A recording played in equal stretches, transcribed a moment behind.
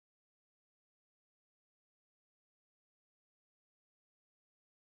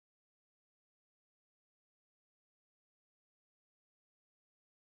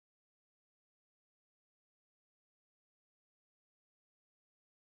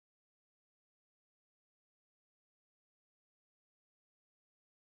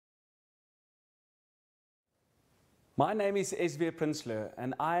My name is S.V. Prinsloo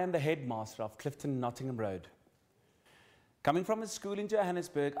and I am the headmaster of Clifton Nottingham Road. Coming from a school in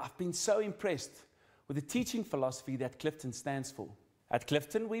Johannesburg, I've been so impressed with the teaching philosophy that Clifton stands for. At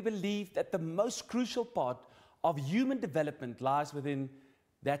Clifton, we believe that the most crucial part of human development lies within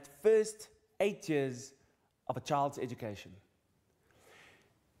that first 8 years of a child's education.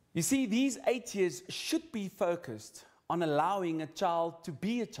 You see, these 8 years should be focused on allowing a child to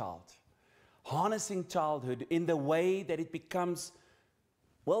be a child, harnessing childhood in the way that it becomes,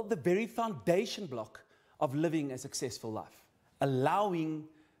 well, the very foundation block of living a successful life. Allowing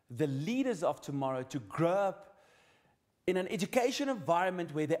the leaders of tomorrow to grow up in an education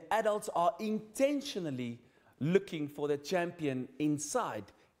environment where the adults are intentionally looking for the champion inside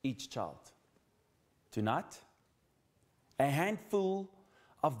each child. Tonight, a handful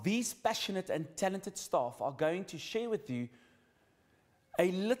of these passionate and talented staff are going to share with you a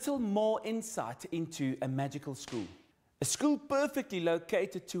little more insight into a magical school. A school perfectly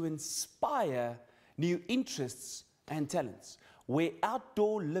located to inspire new interests and talents, where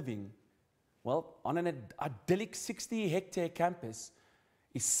outdoor living, well, on an idyllic 60-hectare campus,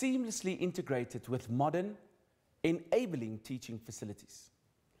 is seamlessly integrated with modern, enabling teaching facilities,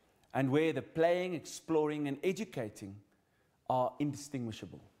 and where the playing, exploring, and educating are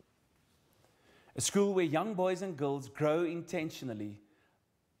indistinguishable. A school where young boys and girls grow intentionally,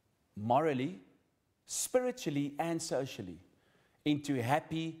 morally, spiritually, and socially into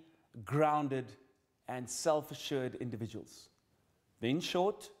happy, grounded, and self-assured individuals. In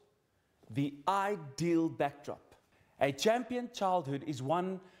short, the ideal backdrop. A champion childhood is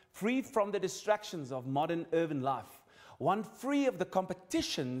one free from the distractions of modern urban life, one free of the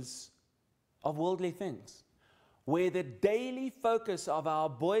competitions of worldly things, where the daily focus of our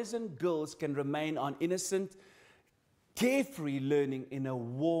boys and girls can remain on innocent, carefree learning in a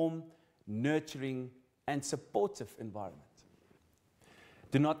warm, nurturing, and supportive environment.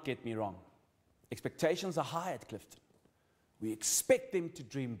 Do not get me wrong. Expectations are high at Clifton. We expect them to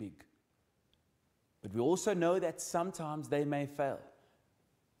dream big. But we also know that sometimes they may fail.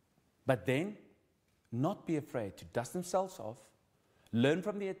 But then, not be afraid to dust themselves off, learn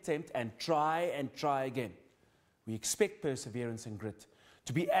from the attempt, and try again. We expect perseverance and grit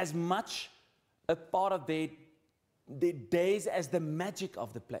to be as much a part of their days as the magic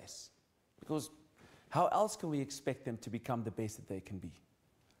of the place. Because how else can we expect them to become the best that they can be?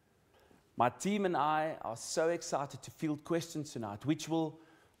 My team and I are so excited to field questions tonight, which will,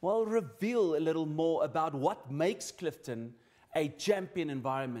 well, reveal a little more about what makes Clifton a champion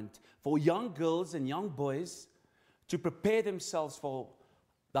environment for young girls and young boys to prepare themselves for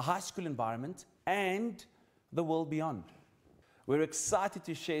the high school environment and the world beyond. We're excited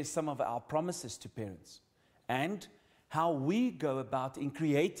to share some of our promises to parents and how we go about in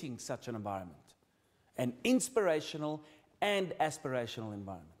creating such an environment, an inspirational and aspirational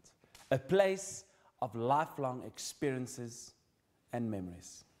environment. A place of lifelong experiences and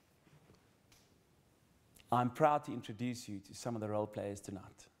memories. I'm proud to introduce you to some of the role players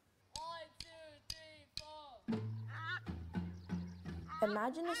tonight. 1, 2, 3, 4.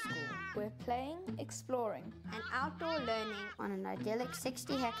 Imagine a school where playing, exploring, and outdoor learning on an idyllic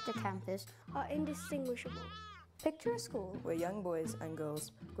 60-hectare campus are indistinguishable. Picture a school where young boys and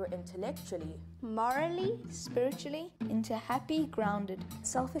girls grow intellectually, morally, spiritually, into happy, grounded,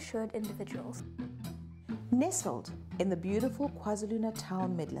 self-assured individuals. Nestled in the beautiful KwaZulu-Natal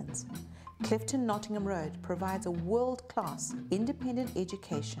Midlands, Clifton Nottingham Road provides a world-class independent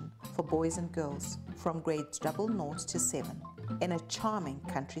education for boys and girls from grades 00 to 7 in a charming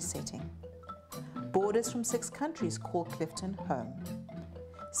country setting. Boarders from 6 countries call Clifton home.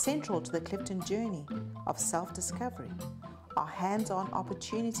 Central to the Clifton journey of self-discovery are hands-on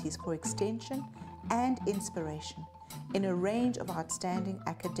opportunities for extension and inspiration in a range of outstanding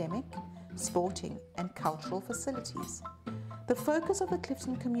academic, sporting, and cultural facilities. The focus of the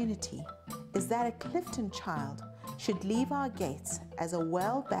Clifton community is that a Clifton child should leave our gates as a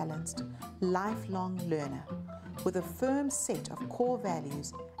well-balanced, lifelong learner with a firm set of core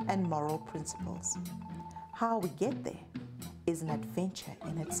values and moral principles. How we get there is an adventure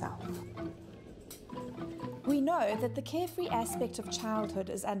in itself. We know that the carefree aspect of childhood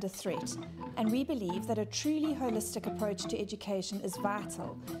is under threat, and we believe that a truly holistic approach to education is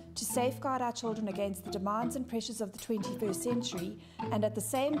vital to safeguard our children against the demands and pressures of the 21st century and at the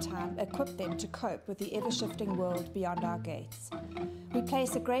same time equip them to cope with the ever-shifting world beyond our gates. We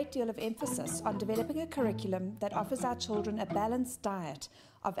place a great deal of emphasis on developing a curriculum that offers our children a balanced diet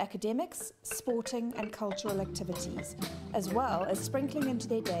of academics, sporting and cultural activities, as well as sprinkling into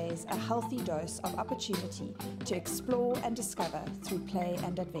their days a healthy dose of opportunity to explore and discover through play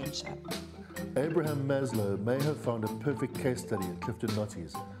and adventure. Abraham Maslow may have found a perfect case study at Clifton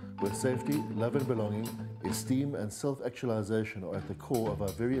Notties, where safety, love and belonging, esteem and self-actualization are at the core of our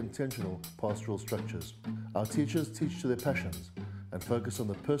very intentional pastoral structures. Our teachers teach to their passions and focus on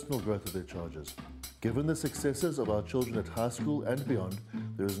the personal growth of their charges. Given the successes of our children at high school and beyond,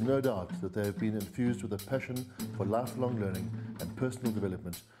 there is no doubt that they have been infused with a passion for lifelong learning and personal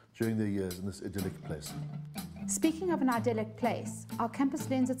development during their years in this idyllic place. Speaking of an idyllic place, our campus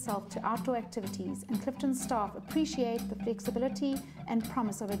lends itself to outdoor activities, and Clifton staff appreciate the flexibility and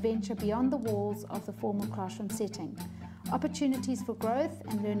promise of adventure beyond the walls of the formal classroom setting. Opportunities for growth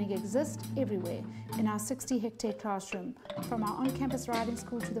and learning exist everywhere in our 60-hectare classroom, from our on-campus riding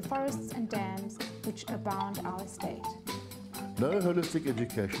school to the forests and dams which abound our estate. No holistic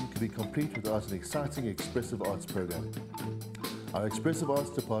education can be complete without an exciting expressive arts program. Our Expressive Arts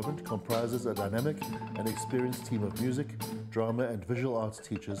Department comprises a dynamic and experienced team of music, drama and visual arts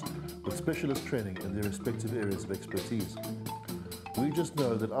teachers with specialist training in their respective areas of expertise. We just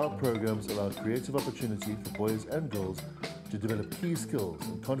know that our programs allow creative opportunity for boys and girls to develop key skills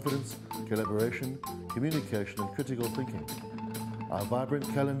in confidence, collaboration, communication and critical thinking. Our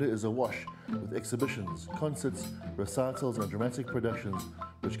vibrant calendar is awash with exhibitions, concerts, recitals and dramatic productions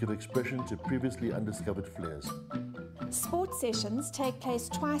which give expression to previously undiscovered flares. Sports sessions take place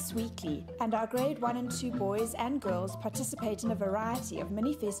twice weekly, and our grade 1 and 2 boys and girls participate in a variety of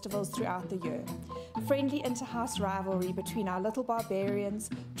mini festivals throughout the year. Friendly inter-house rivalry between our little barbarians,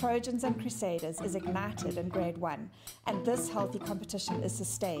 Trojans and Crusaders is ignited in grade 1, and this healthy competition is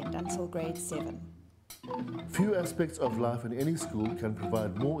sustained until grade 7. Few aspects of life in any school can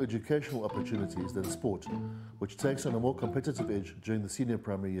provide more educational opportunities than sport, which takes on a more competitive edge during the senior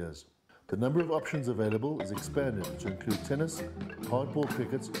primary years. The number of options available is expanded to include tennis, hardball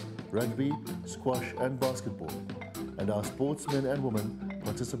cricket, rugby, squash and basketball, and our sportsmen and women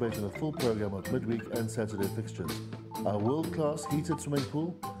participate in a full program of midweek and Saturday fixtures. Our world-class heated swimming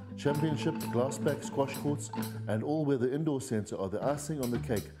pool, championship glass-back squash courts and all-weather indoor centre are the icing on the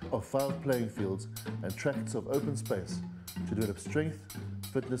cake of 5 playing fields and tracts of open space to develop strength,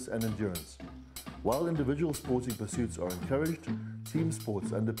 fitness and endurance. While individual sporting pursuits are encouraged, team sports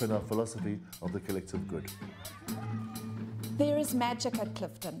underpin our philosophy of the collective good. There is magic at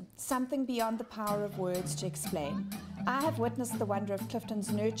Clifton, something beyond the power of words to explain. I have witnessed the wonder of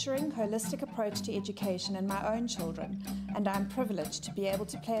Clifton's nurturing, holistic approach to education in my own children, and I am privileged to be able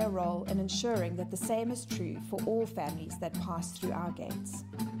to play a role in ensuring that the same is true for all families that pass through our gates.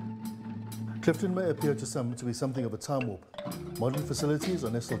 Clifton may appear to some to be something of a time warp. Modern facilities are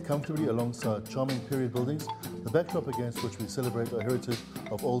nestled comfortably alongside charming period buildings, the backdrop against which we celebrate our heritage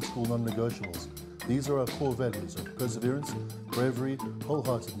of old-school non-negotiables. These are our core values of perseverance, bravery,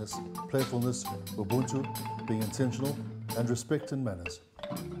 wholeheartedness, playfulness, ubuntu, being intentional, and respect and manners.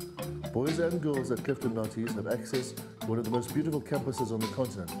 Boys and girls at Clifton Notties have access to one of the most beautiful campuses on the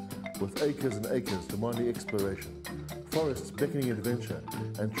continent, with acres and acres demanding exploration, forests beckoning adventure,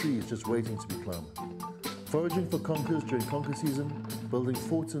 and trees just waiting to be climbed. Foraging for conkers during conker season, building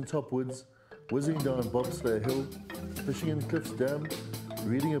forts in top woods, whizzing down Bobslayer Hill, fishing in Cliff's Dam,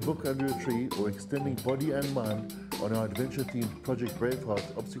 reading a book under a tree, or extending body and mind on our adventure-themed Project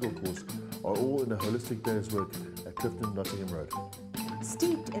Braveheart obstacle course are all in a holistic day's work at Clifton Nottingham Road.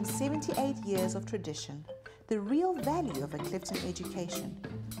 Steeped in 78 years of tradition, the real value of a Clifton education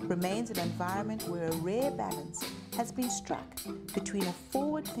remains an environment where a rare balance has been struck between a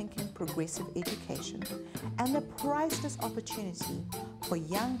forward-thinking progressive education and the priceless opportunity for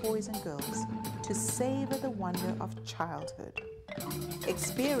young boys and girls to savor the wonder of childhood.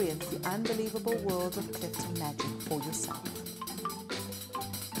 Experience the unbelievable world of Clifton magic for yourself.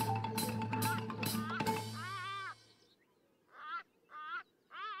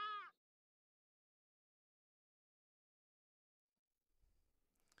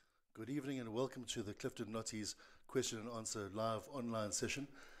 Good evening and welcome to the Clifton Notties question and answer live online session.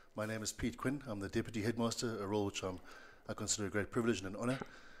 My name is Pete Quinn. I'm the Deputy Headmaster, a role which I consider a great privilege and an honour.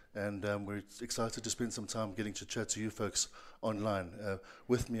 And we're excited to spend some time getting to chat to you folks online.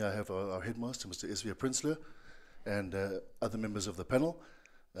 With me I have our Headmaster, Mr. Esvia Prinsloo, and other members of the panel.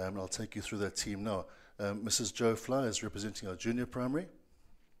 I'll take you through that team now. Mrs. Jo Fly is representing our junior primary.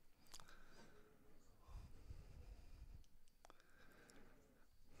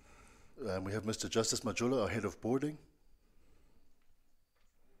 We have Mr. Justice Majula, our head of boarding.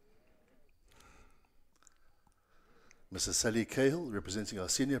 Mrs. Sally Cahill, representing our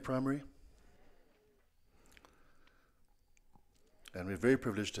senior primary. And we're very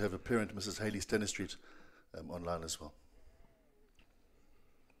privileged to have a parent, Mrs. Hayley Stanistreet, online as well.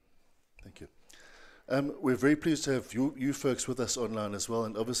 Thank you. We're very pleased to have you folks with us online as well,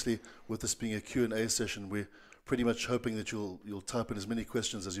 and obviously with this being a Q&A session, we're pretty much hoping that you'll type in as many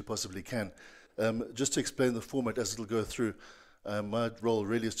questions as you possibly can. Just to explain the format as it'll go through, my role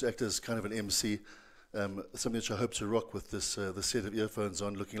really is to act as kind of an MC, something which I hope to rock with this set of earphones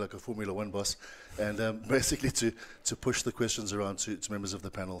on, looking like a Formula One boss, and basically to push the questions around to members of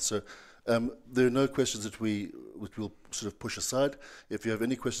the panel. So there are no questions that we'll sort of push aside. If you have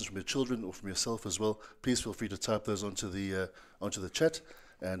any questions from your children or from yourself as well, please feel free to type those onto the chat,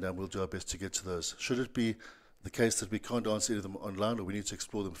 and we'll do our best to get to those. Should it be the case that we can't answer any of them online or we need to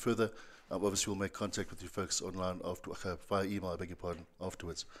explore them further, obviously we'll make contact with you folks online via email, I beg your pardon,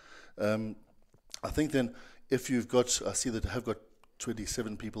 afterwards. I think then, if you've got, I see that I have got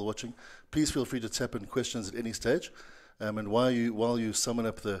 27 people watching, please feel free to tap in questions at any stage. And while you summon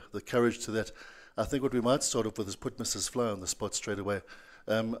up the courage to that, I think what we might start off with is put Mrs. Fly on the spot straight away.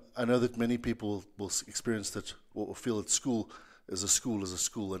 I know that many people will experience that or feel that school is a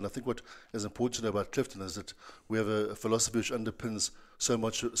school, and I think what is important to know about Clifton is that we have a philosophy which underpins so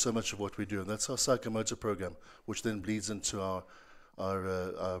much of what we do, and that's our psychomotor program, which then bleeds into our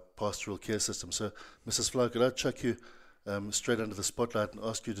pastoral care system. So, Mrs. Fly, could I chuck you straight under the spotlight and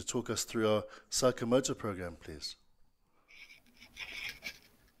ask you to talk us through our psychomotor program, please?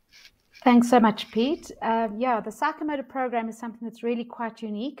 Thanks so much, Pete. Yeah, the psychomotor program is something that's really quite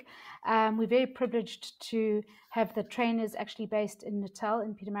unique. We're very privileged to have the trainers actually based in Natal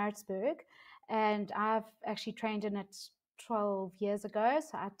in Pietermaritzburg, and I've actually trained in it 12 years ago.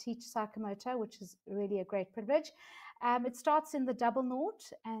 So I teach psychomotor, which is really a great privilege. It starts in the double naught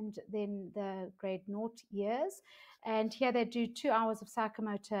and then the grade naught years. And here they do 2 hours of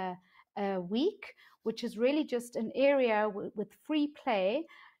psychomotor a week, which is really just an area with free play,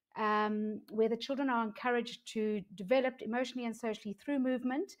 where the children are encouraged to develop emotionally and socially through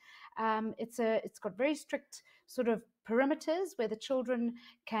movement. It's got very strict sort of perimeters where the children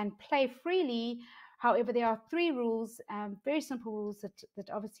can play freely. However, there are 3 rules, very simple rules that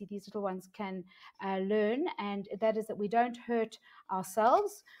obviously these little ones can learn, and that is that we don't hurt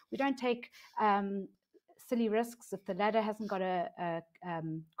ourselves, we don't take silly risks. If the ladder hasn't got a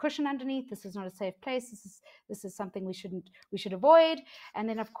cushion underneath, this is not a safe place. This is something we should avoid. And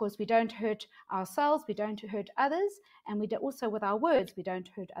then, of course, we don't hurt ourselves, we don't hurt others, and we also, with our words, we don't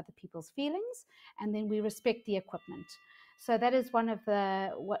hurt other people's feelings. And then we respect the equipment. So that is one of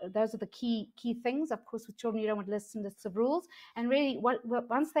those are the key things. Of course, with children, you don't want lists and lists of rules. And really,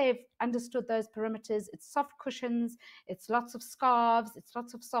 once they've understood those perimeters, it's soft cushions, it's lots of scarves, it's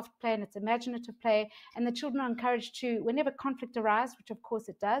lots of soft play, and it's imaginative play. And the children are encouraged to, whenever conflict arises, which of course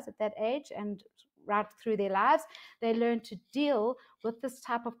it does at that age and right through their lives, they learn to deal with this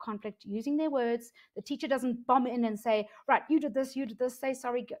type of conflict using their words. The teacher doesn't bomb in and say, right, you did this, say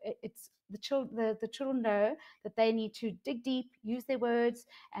sorry. It's the children know that they need to dig deep, use their words,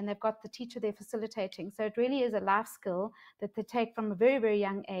 and they've got the teacher there facilitating. So it really is a life skill that they take from a very, very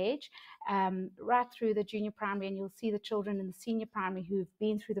young age, right through the junior primary. And you'll see the children in the senior primary who've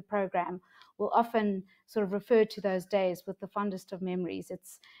been through the program will often sort of refer to those days with the fondest of memories.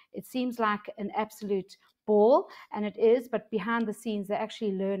 It seems like an absolute ball, and it is, but behind the scenes, they're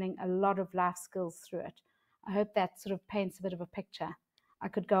actually learning a lot of life skills through it. I hope that sort of paints a bit of a picture. I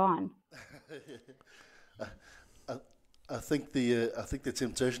could go on. I think the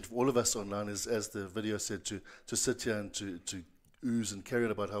temptation for all of us online is, as the video said, to sit here and to ooze and carry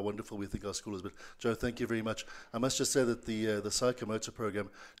on about how wonderful we think our school is. But Joe, thank you very much. I must just say that the psychomotor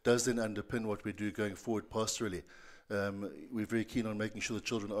program does then underpin what we do going forward pastorally. We're very keen on making sure the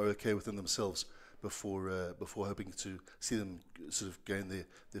children are okay within themselves before hoping to see them sort of gain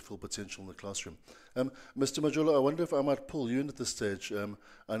their full potential in the classroom. Mr. Majola, I wonder if I might pull you in at this stage.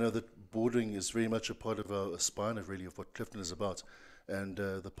 I know that boarding is very much a part of our spine of really of what Clifton is about, and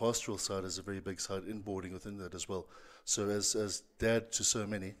the pastoral side is a very big side in boarding within that as well. So as dad to so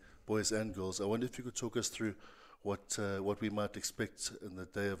many boys and girls, I wonder if you could talk us through what we might expect in the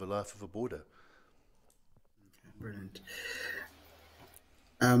day of a life of a boarder. Okay, brilliant.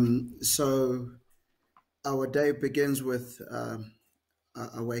 So our day begins with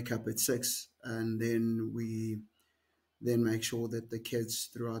I wake up at 6, and then we make sure that the kids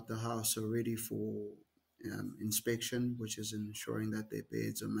throughout the house are ready for inspection, which is ensuring that their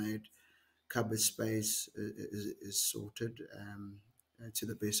beds are made, cupboard space is sorted to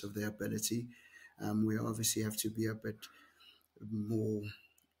the best of their ability. We obviously have to be a bit more,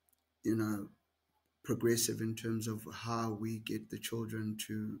 progressive in terms of how we get the children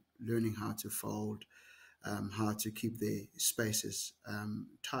to learning how to fold, how to keep their spaces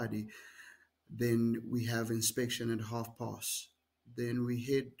tidy. Then we have inspection at past. Then we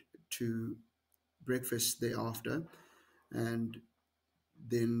head to breakfast thereafter, and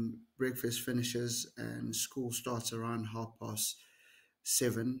then breakfast finishes and school starts around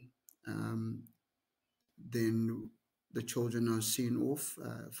 7:30. Then the children are seen off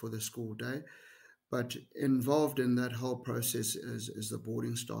for the school day. But involved in that whole process is the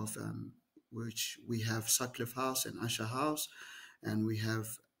boarding staff, which we have Sutcliffe House and Usher House, and we have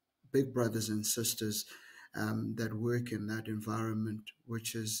big brothers and sisters that work in that environment,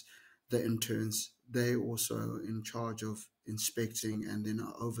 which is the interns. They also in charge of inspecting and then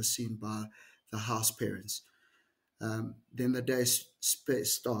are overseen by the house parents. Then the day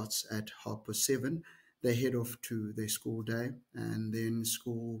starts at 7:30. They head off to their school day, and then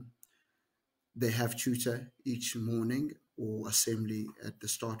they have tutor each morning or assembly at the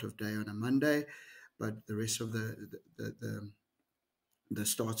start of day on a Monday, but the rest of the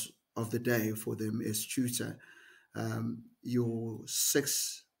start of the day for them is tutor. Your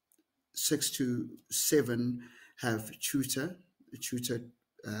 6 to 7 have tutor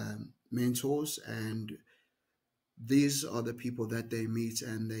mentors, and these are the people that they meet,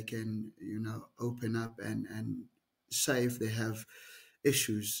 and they can, open up and say if they have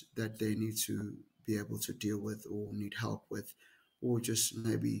issues that they need to be able to deal with or need help with, or just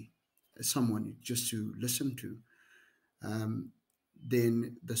maybe someone just to listen to.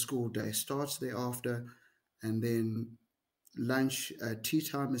 Then the school day starts thereafter, and then lunch, tea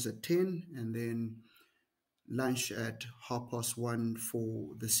time is at 10, and then lunch at 1:30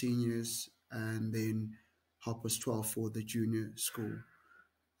 for the seniors, and then 12:30 for the junior school.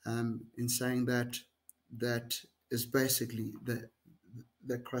 In saying that, that is basically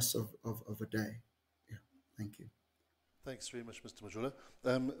the crux of a day. Yeah, thank you. Thanks very much, Mr. Majula.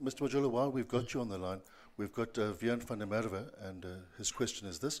 Mr. Majula, while we've got you on the line, we've got Vian van der Merwe, and his question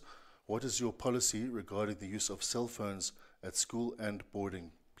is this: what is your policy regarding the use of cell phones at school and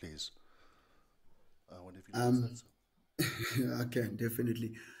boarding, please? I wonder if you can answer that. Okay,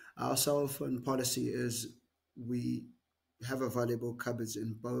 definitely. Our cell phone policy is we have available cupboards in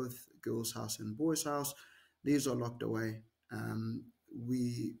both girls' house and boys' house. These are locked away.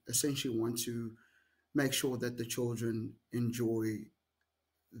 We essentially want to make sure that the children enjoy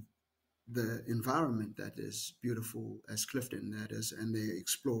the environment that is beautiful as Clifton, that is, and they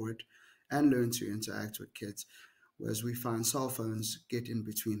explore it and learn to interact with kids, whereas we find cell phones get in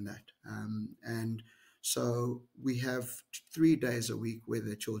between that. And so we have 3 days a week where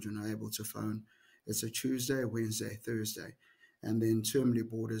the children are able to phone. It's a Tuesday, Wednesday, Thursday. And then termly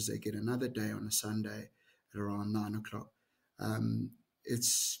boarders, they get another day on a Sunday at around 9 o'clock.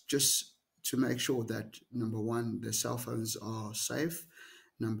 It's just to make sure that, number one, the cell phones are safe.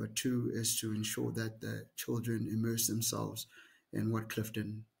 Number two is to ensure that the children immerse themselves in what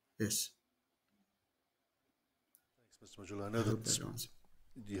Clifton is. Thanks, Mr. Majula. I know that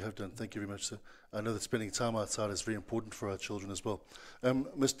you have done. Thank you very much, sir. I know that spending time outside is very important for our children as well.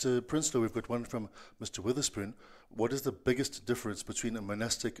 Mr. Prinsloo, we've got one from Mr. Witherspoon. What is the biggest difference between a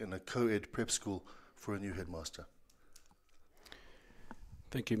monastic and a co-ed prep school for a new headmaster?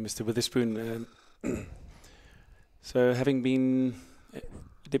 Thank you, Mr. Witherspoon. So, having been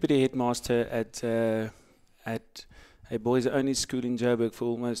deputy headmaster at a boys-only school in Joburg for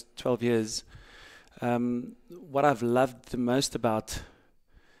almost 12 years, what I've loved the most about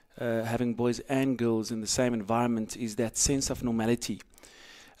having boys and girls in the same environment is that sense of normality.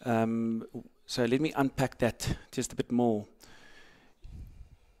 So let me unpack that just a bit more.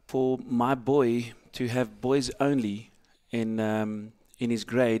 For my boy to have boys only in his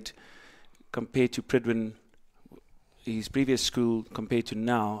grade compared to Pridwin, his previous school, compared to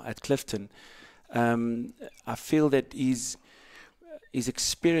now at Clifton, I feel that his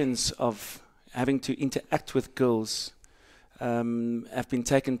experience of having to interact with girls have been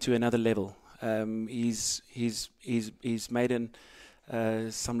taken to another level. He's made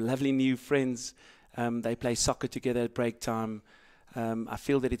some lovely new friends. They play soccer together at break time. I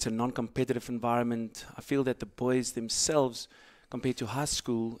feel that it's a non-competitive environment. I feel that the boys themselves, compared to high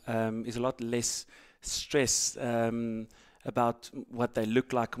school, is a lot less stress about what they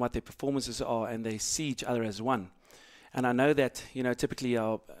look like and what their performances are, and they see each other as one. And I know that, typically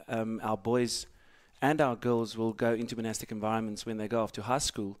our boys and our girls will go into monastic environments when they go off to high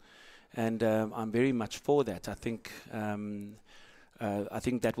school, and I'm very much for that. I think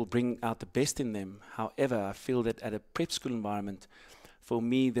that will bring out the best in them. However, I feel that at a prep school environment, for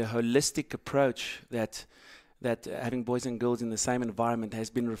me, the holistic approach that having boys and girls in the same environment has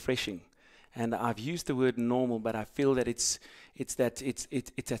been refreshing. And I've used the word normal, but I feel that it's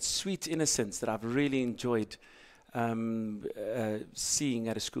that sweet innocence that I've really enjoyed seeing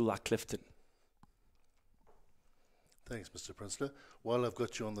at a school like Clifton. Thanks, Mr. Prinsloo. While I've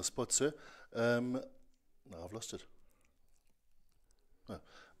got you on the spot, sir, no, I've lost it. No,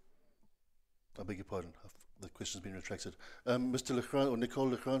 I beg your pardon. The question's been retracted. Mr. Lecran, or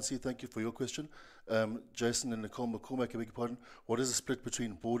Nicole Lecrancy, thank you for your question. Jason and Nicole McCormack, I beg your pardon. What is the split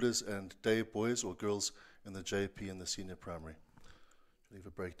between boarders and day boys or girls in the JP and the senior primary? Should I leave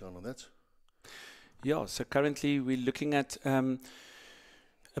a breakdown on that? Yeah, so currently we're looking at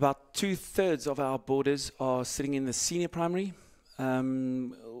about 2/3 of our boarders are sitting in the senior primary,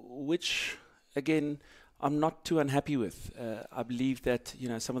 which, again, I'm not too unhappy with. I believe that, you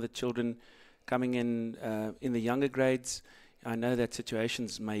know, some of the children coming in the younger grades, I know that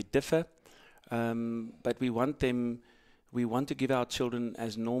situations may differ, but we want to give our children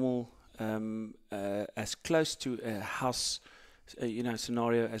as normal, as close to a house,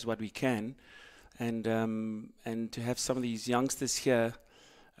 scenario as what we can, and to have some of these youngsters here.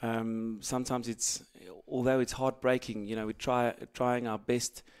 Sometimes although it's heartbreaking, you know, we're trying our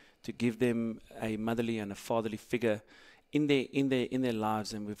best to give them a motherly and a fatherly figure in their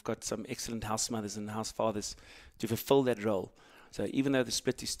lives, and we've got some excellent house mothers and house fathers to fulfill that role. So even though the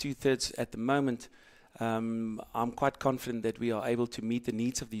split is 2/3 at the moment, I'm quite confident that we are able to meet the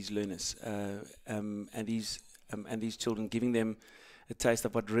needs of these learners and these children, giving them a taste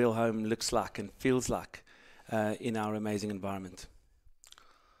of what real home looks like and feels like in our amazing environment.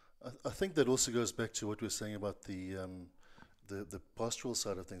 I think that also goes back to what we were saying about the pastoral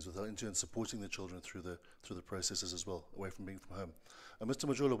side of things, with our intern supporting the children through the processes as well, away from being from home. Mr.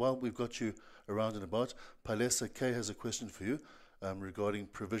 Majola, while we've got you around and about, Palesa K has a question for you regarding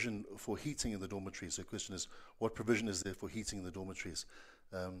provision for heating in the dormitories. The question is, what provision is there for heating in the dormitories?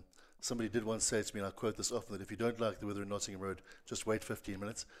 Somebody did once say to me, and I quote this often, that if you don't like the weather in Nottingham Road, just wait 15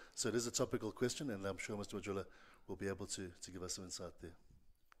 minutes. So it is a topical question, and I'm sure Mr. Majola will be able to give us some insight there.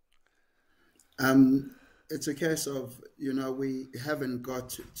 It's a case of, you know, we haven't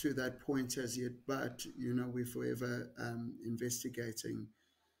got to that point as yet, but, you know, we're forever investigating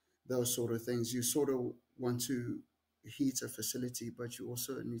those sort of things. You sort of want to heat a facility, but you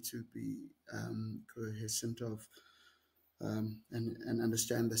also need to be cognizant of and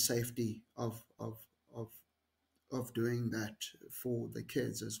understand the safety of doing that for the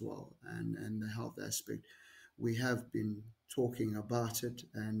kids as well, and the health aspect. We have been talking about it,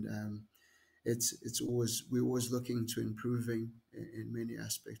 and we're always looking to improving in many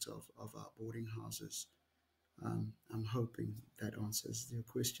aspects of our boarding houses. I'm hoping that answers your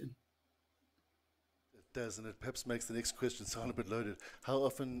question. It does, and it perhaps makes the next question sound a bit loaded. How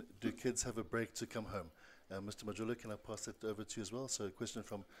often do kids have a break to come home? Mr. Majola, can I pass that over to you as well? So a question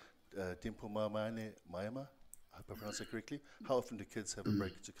from Dimpo Mamane Mayama, I hope I pronounced it correctly. How often do kids have a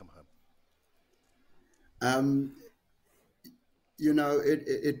break to come home? You know,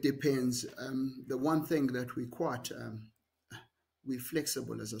 it depends. The one thing that we're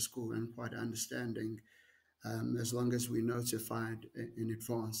flexible as a school and quite understanding, as long as we're notified in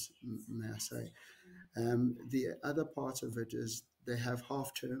advance, may I say. The other part of it is they have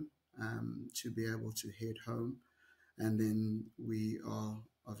half term to be able to head home, and then we are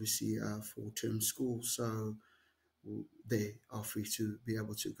obviously a full-term school, so they are free to be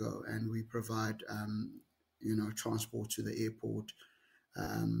able to go, and we provide transport to the airport,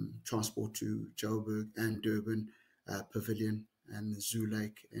 transport to Joburg and Durban Pavilion and the Zoo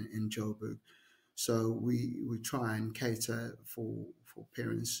Lake in Joburg. So we try and cater for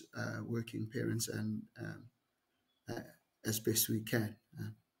parents, working parents, and as best we can,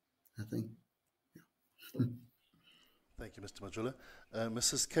 I think. Yeah. Thank you, Mr. Majola.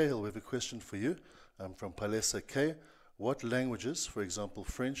 Mrs. Cahill, we have a question for you from Palesa K. What languages, for example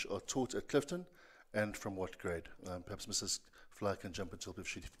French, are taught at Clifton, and from what grade? Perhaps Mrs. Fly can jump into it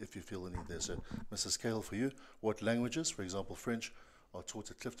if you feel the need there. So, Mrs. Cahill, for you, what languages, for example French, are taught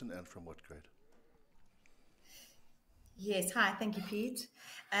at Clifton, and from what grade? Yes, hi, thank you, Pete.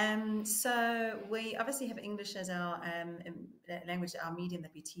 So we obviously have English as our language, our medium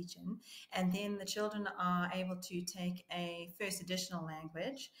that we teach in, and then the children are able to take a first additional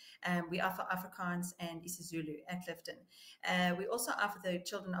language. We offer Afrikaans and isiZulu at Clifton. We also offer the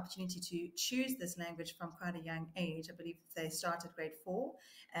children the opportunity to choose this language from quite a young age. I believe they start at grade 4,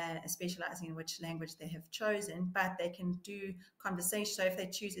 specializing in which language they have chosen, but they can do conversation. So if they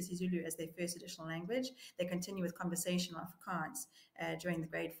choose isiZulu as their first additional language, they continue with conversation Afrikaans during the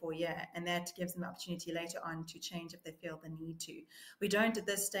grade 4 year, and that gives them the opportunity later on to change if they feel the need to. We don't at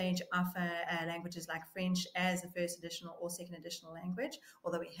this stage offer languages like French as a first additional or second additional language,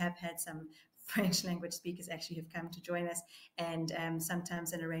 although we have had some French language speakers actually have come to join us, and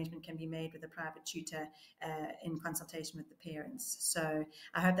sometimes an arrangement can be made with a private tutor in consultation with the parents. So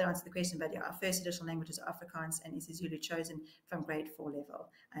I hope that answered the question, but yeah, our first additional languages are Afrikaans and isiZulu, chosen from grade 4 level.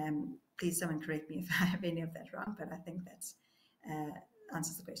 Please someone correct me if I have any of that wrong, but I think that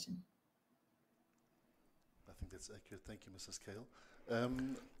answers the question. I think that's accurate. Thank you, Mrs. Cale.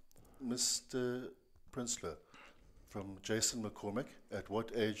 Mr. Prinsloo, from Jason McCormick, at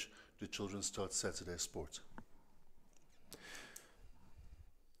what age do children start Saturday sport?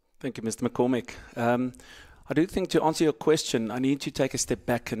 Thank you, Mr. McCormick. I do think, to answer your question, I need to take a step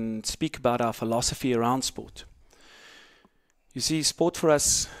back and speak about our philosophy around sport. You see, sport for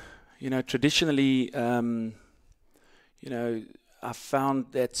us, traditionally, I've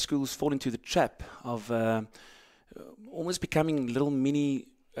found that schools fall into the trap of almost becoming little mini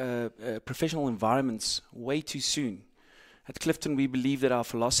professional environments way too soon. At Clifton, we believe that our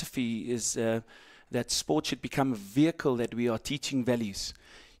philosophy is that sport should become a vehicle that we are teaching values.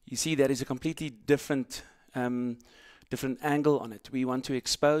 You see, that is a completely different angle on it. We want to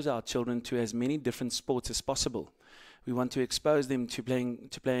expose our children to as many different sports as possible. We want to expose them to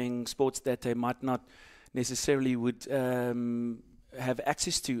playing sports that they might not necessarily would have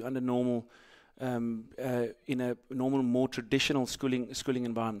access to under normal in a normal, more traditional schooling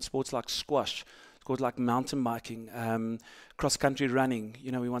environment. Sports like squash, sports like mountain biking, cross-country running.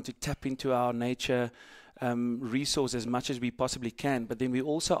 We want to tap into our nature resource as much as we possibly can. But then we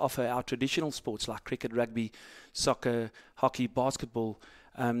also offer our traditional sports like cricket, rugby, soccer, hockey, basketball,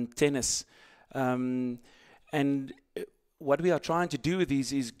 tennis. And what we are trying to do with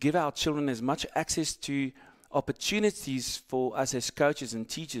these is give our children as much access to opportunities for us as coaches and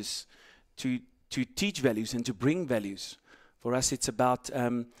teachers to teach values and to bring values. For us, it's about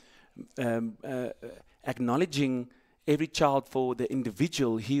acknowledging every child for the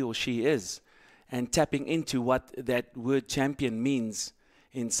individual he or she is, and tapping into what that word champion means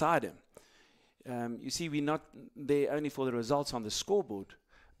inside him. You see, we're not there only for the results on the scoreboard,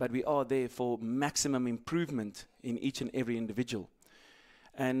 but we are there for maximum improvement in each and every individual.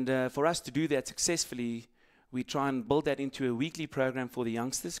 And for us to do that successfully, we try and build that into a weekly program for the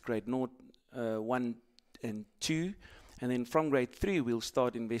youngsters, grade 1 and 2. And then from grade 3, we'll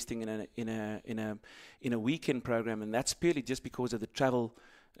start investing in a weekend program, and that's purely just because of the travel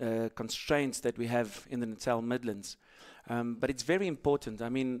constraints that we have in the Natal Midlands. But it's very important. I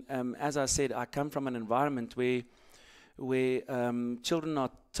mean, as I said, I come from an environment where children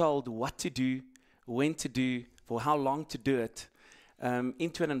are told what to do, when to do, for how long to do it,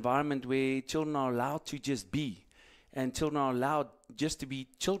 into an environment where children are allowed to just be, and children are allowed just to be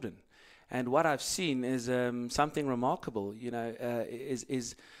children. And what I've seen is something remarkable,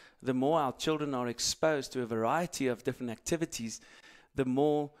 is the more our children are exposed to a variety of different activities, the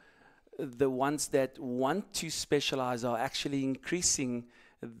more the ones that want to specialize are actually increasing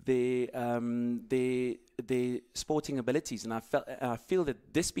their sporting abilities. And I feel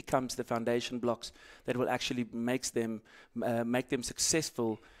that this becomes the foundation blocks that will actually make them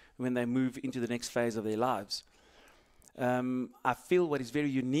successful when they move into the next phase of their lives. I feel what is very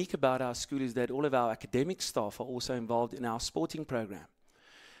unique about our school is that all of our academic staff are also involved in our sporting program,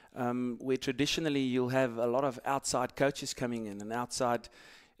 where traditionally you'll have a lot of outside coaches coming in and outside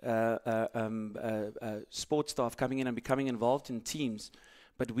sports staff coming in and becoming involved in teams.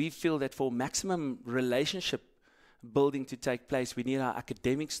 But we feel that for maximum relationship building to take place, we need our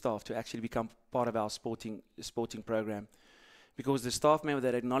academic staff to actually become part of our sporting program, because the staff member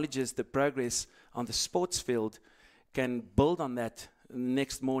that acknowledges the progress on the sports field can build on that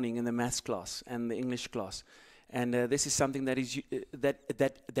next morning in the maths class and the English class. And this is something that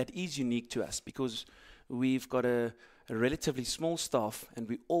is unique to us, because we've got a relatively small staff, and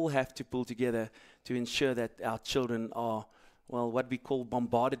we all have to pull together to ensure that our children are, well, what we call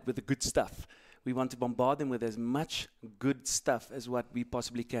bombarded with the good stuff. We want to bombard them with as much good stuff as what we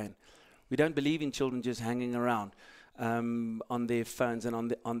possibly can. We don't believe in children just hanging around on their phones and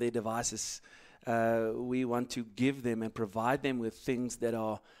on their devices. We want to give them and provide them with things that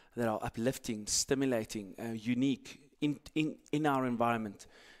are uplifting, stimulating, unique in our environment,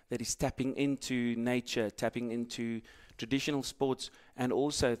 that is tapping into nature, tapping into traditional sports, and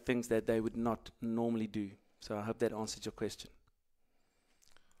also things that they would not normally do. So I hope that answers your question.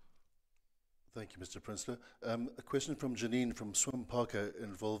 Thank you, Mr. Prinsloo. A question from Janine from Swim Parker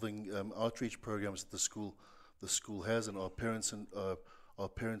involving outreach programs that the school has, and our parents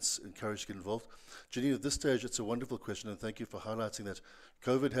encouraged to get involved. Janine, at this stage, it's a wonderful question, and thank you for highlighting that.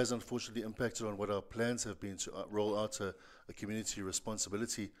 COVID has unfortunately impacted on what our plans have been to roll out a community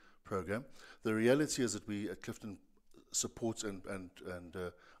responsibility program. The reality is that we at Clifton support and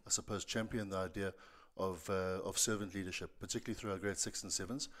are suppose, champion the idea of servant leadership, particularly through our grade 6 and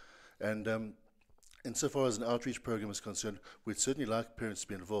 7s. And insofar as an outreach program is concerned, we'd certainly like parents to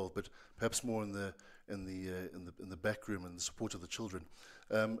be involved, but perhaps more in the back room and the support of the children.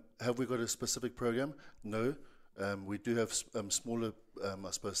 Have we got a specific program? No. We do have smaller,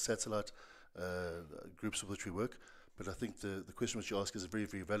 I suppose, satellite groups with which we work, but I think the question which you ask is a very,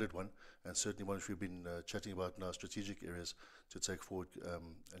 very valid one, and certainly one which we've been chatting about in our strategic areas to take forward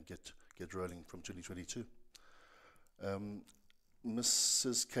and get rolling from 2022.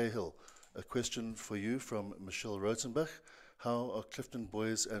 Mrs. Cahill, a question for you from Michelle Rotenbach. How are Clifton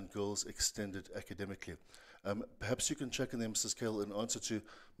boys and girls extended academically? Perhaps you can check in there, Mrs. Cahill, in answer to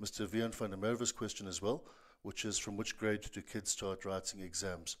Mr. Vian van der Merwe's question as well, which is from which grade do kids start writing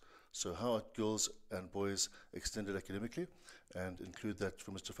exams? So how are girls and boys extended academically? And include that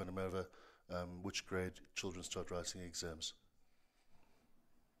for Mr. van der Merwe, which grade children start writing exams?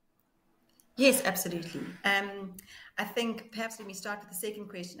 Yes, absolutely. I think perhaps let me start with the second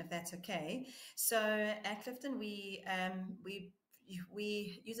question, if that's okay. So at Clifton, we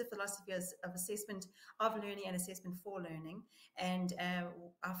use a philosophy of assessment of learning and assessment for learning, and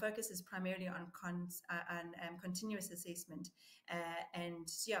our focus is primarily on continuous assessment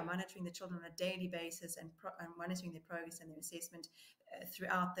and monitoring the children on a daily basis and monitoring their progress and their assessment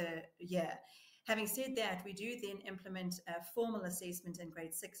throughout the year. Having said that, we do then implement formal assessment in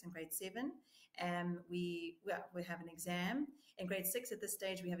grade 6 and grade 7. We have an exam. In grade 6 at this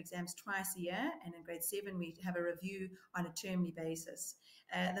stage, we have exams twice a year, and in grade 7, we have a review on a termly basis.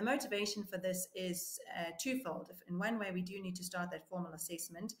 The motivation for this is twofold. In one way, we do need to start that formal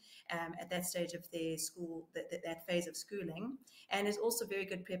assessment at that stage of their school, that phase of schooling, and it's also very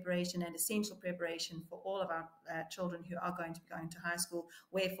good preparation and essential preparation for all of our children who are going to be going to high school,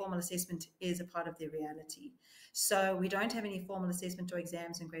 where formal assessment is a part of their reality. So we don't have any formal assessment or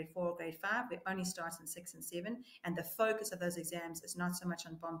exams in grade 4 or grade 5. We only start in 6 and 7, and the focus of those exams is not so much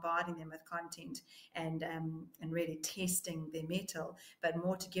on bombarding them with content and really testing their mettle, but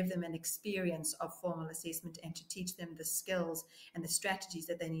more to give them an experience of formal assessment and to teach them the skills and the strategies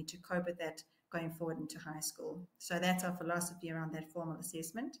that they need to cope with that going forward into high school. So that's our philosophy around that formal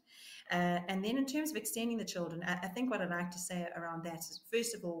assessment. And then in terms of extending the children, I think what I'd like to say around that is,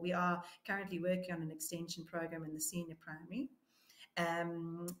 first of all, we are currently working on an extension program in the senior primary.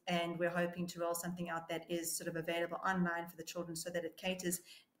 And we're hoping to roll something out that is sort of available online for the children so that it caters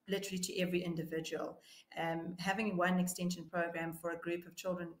literally to every individual. Having one extension program for a group of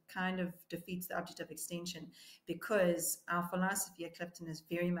children kind of defeats the object of extension, because our philosophy at Clifton is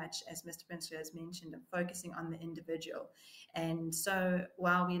very much, as Mr. Prinsloo has mentioned, focusing on the individual. And so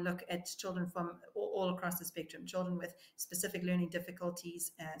while we look at children from all across the spectrum, children with specific learning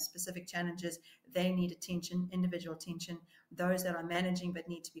difficulties, specific challenges, they need attention, individual attention. Those that are managing but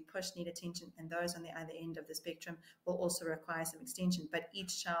need to be pushed need attention, and those on the other end of the spectrum will also require some extension, but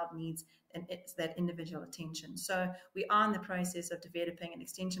each child needs that individual attention. So we are in the process of developing an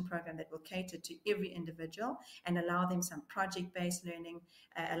extension program that will cater to every individual and allow them some project-based learning,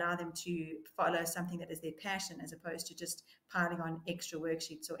 allow them to follow something that is their passion, as opposed to just piling on extra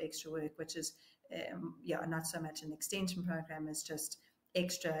worksheets or extra work, which is not so much an extension program as just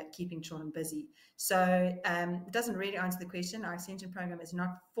extra keeping children busy. So it doesn't really answer the question. Our extension program is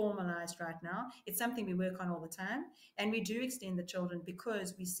not formalized right now. It's something we work on all the time, and we do extend the children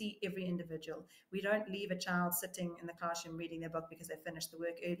because we see every individual. We don't leave a child sitting in the classroom reading their book because they finished the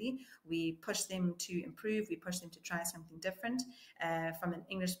work early. We push them to improve. We push them to try something different. From an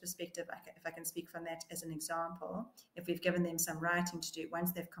English perspective, if I can speak from that as an example, if we've given them some writing to do,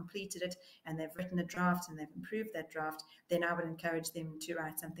 once they've completed it and they've written a draft and they've improved that draft, then I would encourage them to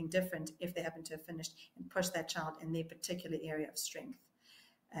write something different if they happen to have finished, and push that child in their particular area of strength.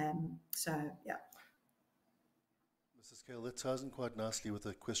 So, yeah. Mrs. Cale, that ties in quite nicely with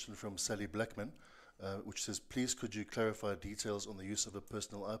a question from Sally Blackman, which says, please could you clarify details on the use of a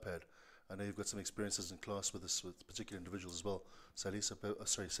personal iPad? I know you've got some experiences in class with this, with particular individuals as well, Sally. So,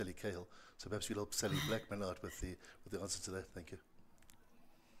 Sally Cahill. So perhaps you'll help Sally Blackman out with the answer to that. Thank you.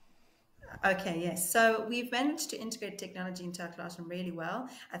 Okay, yes. So we've managed to integrate technology into our classroom really well.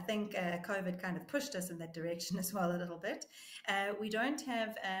 I think COVID kind of pushed us in that direction as well a little bit. We don't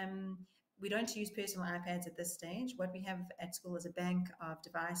use personal iPads at this stage. What we have at school is a bank of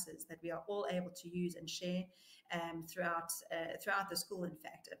devices that we are all able to use and share throughout the school, in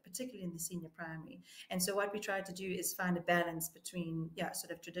fact, particularly in the senior primary. And so what we try to do is find a balance between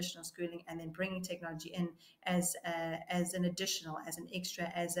sort of traditional schooling and then bringing technology in as an additional, as an extra,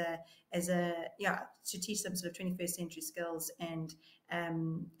 to teach them sort of 21st century skills and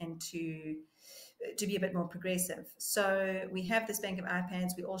to to be a bit more progressive. So we have this bank of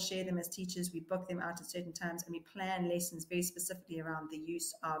iPads, we all share them as teachers, we book them out at certain times, and we plan lessons very specifically around the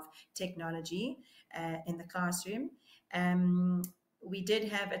use of technology in the classroom. We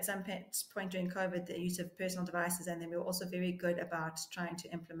did have at some point during COVID the use of personal devices, and then we were also very good about trying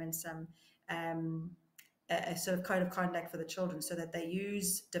to implement some a sort of code of conduct for the children so that they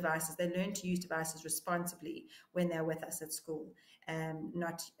use devices, they learn to use devices responsibly when they're with us at school,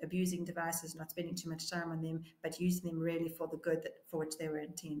 not abusing devices, not spending too much time on them, but using them really for the good for which they were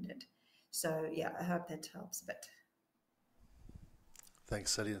intended. So yeah, I hope that helps a bit.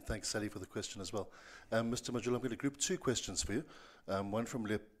 Thanks, Sally, and thanks, Sally, for the question as well. Mr. Majula, I'm going to group two questions for you. One from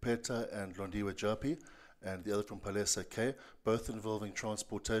Lepeta and Londiwe Japi, and the other from Palesa K, both involving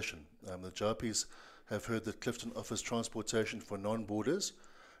transportation. The Japis have heard that Clifton offers transportation for non-boarders,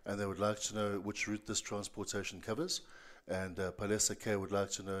 and they would like to know which route this transportation covers. And Palesa K would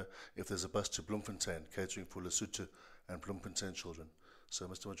like to know if there's a bus to Bloemfontein, catering for Lesotho and Bloemfontein children. So,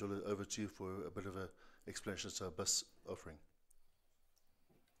 Mr. Majula, over to you for a bit of an explanation as to our bus offering.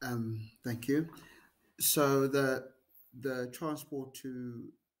 Thank you. So the transport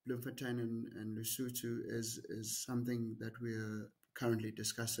to Bloemfontein and Lesotho is something that we are currently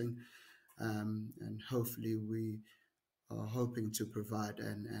discussing, and hopefully we are hoping to provide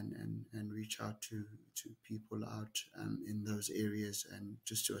and reach out to people out in those areas, and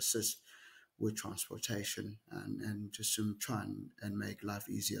just to assist with transportation and just to try and make life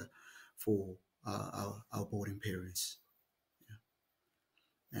easier for our boarding parents.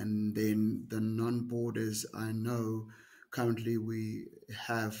 And then the non-boarders, I know currently we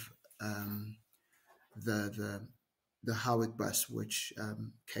have the Howick bus, which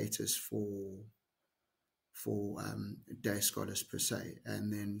caters for day scholars per se,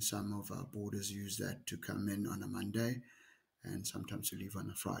 and then some of our boarders use that to come in on a Monday and sometimes to leave on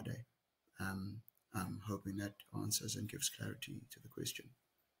a Friday. I'm hoping that answers and gives clarity to the question.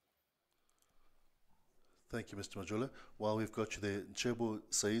 Thank you, Mr. Majula. While we've got you there, Nchebo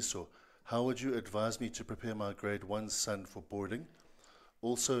Saiso, how would you advise me to prepare my grade 1 son for boarding?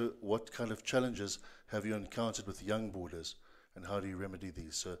 Also, what kind of challenges have you encountered with young boarders, and how do you remedy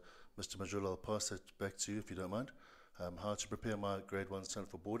these? So, Mr. Majula, I'll pass that back to you if you don't mind. How to prepare my grade 1 son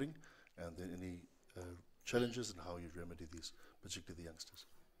for boarding, and then any challenges and how you'd remedy these, particularly the youngsters.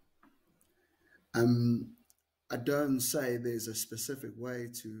 I don't say there's a specific way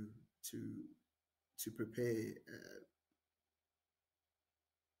to prepare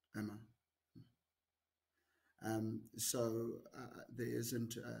Emma. There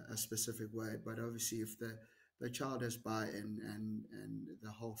isn't a specific way, but obviously if the child has buy-in and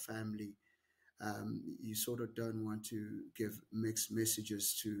the whole family, you sort of don't want to give mixed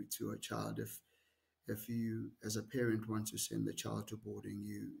messages to a child. If you as a parent want to send the child to boarding,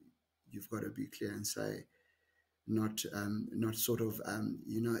 you've got to be clear and say, not sort of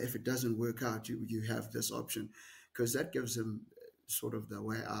if it doesn't work out, you have this option, because that gives them sort of the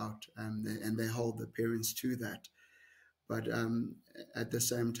way out, and they hold the parents to that. But at the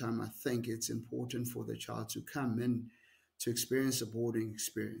same time, I think it's important for the child to come in to experience a boarding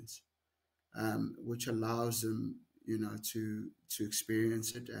experience, which allows them to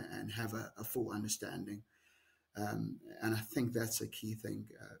experience it and have a full understanding, and I think that's a key thing.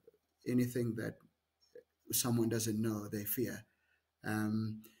 Anything that someone doesn't know, they fear,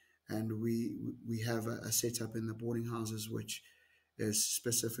 and we have a setup in the boarding houses which is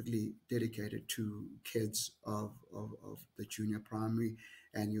specifically dedicated to kids of the junior primary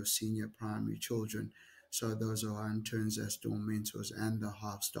and your senior primary children. So those are our interns as dorm mentors and the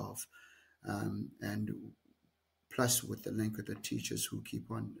half staff, and plus with the link with the teachers who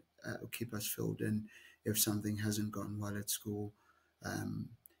keep us filled in if something hasn't gone well at school.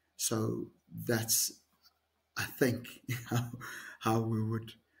 So that's, I think, how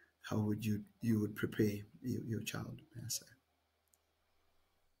you would prepare your child, may I say.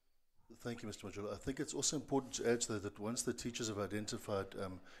 Thank you, Mr. Majula. I think it's also important to add to that once the teachers have identified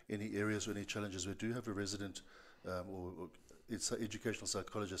any areas or any challenges, we do have a resident or it's an educational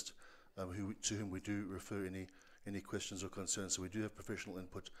psychologist to whom we do refer any questions or concerns. So we do have professional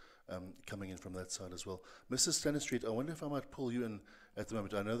input coming in from that side as well. Mrs. Stanistreet, I wonder if I might pull you in at the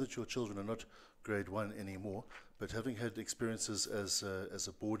moment. I know that your children are not grade 1 anymore, but having had experiences as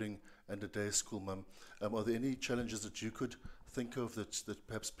a boarding and a day school mum, are there any challenges that you could think of that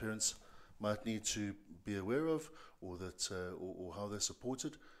perhaps parents might need to be aware of, or that or how they're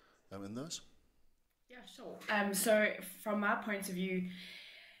supported in those? Yeah, sure. So from my point of view,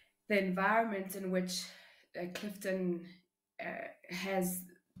 the environment in which Clifton has,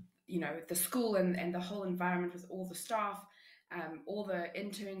 the school and the whole environment with all the staff, all the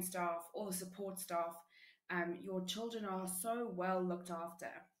intern staff, all the support staff. Your children are so well looked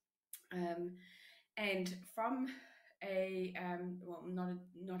after. And from a well,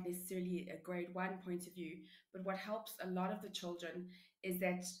 not necessarily a grade 1 point of view, but what helps a lot of the children is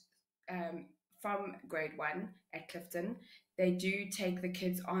that from grade 1 at Clifton, they do take the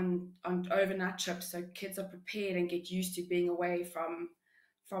kids on overnight trips, so kids are prepared and get used to being away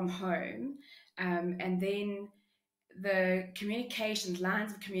from home, and then the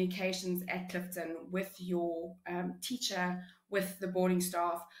lines of communications at Clifton with your teacher, with the boarding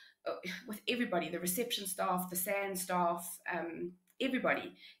staff, with everybody, the reception staff, the SAN staff,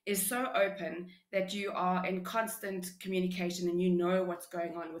 everybody is so open that you are in constant communication and you know what's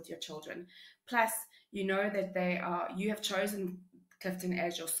going on with your children. Plus, you know that you have chosen Clifton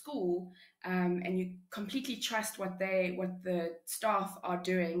as your school, and you completely trust what the staff are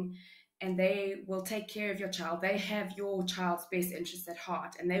doing, and they will take care of your child. They have your child's best interests at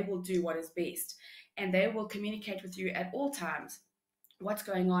heart, and they will do what is best, and they will communicate with you at all times what's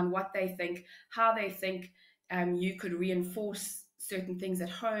going on, what they think, how they think. You could reinforce certain things at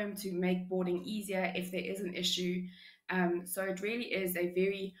home to make boarding easier if there is an issue. So it really is a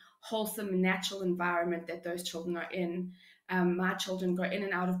very wholesome, natural environment that those children are in. My children go in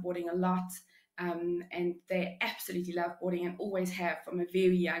and out of boarding a lot, and they absolutely love boarding and always have from a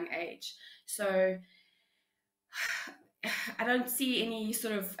very young age. So I don't see any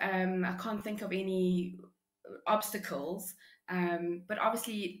sort of, I can't think of any obstacles, but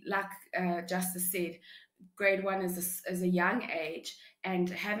obviously, like Justice said, grade 1 is a young age, and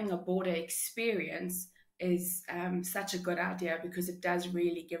having a border experience is such a good idea, because it does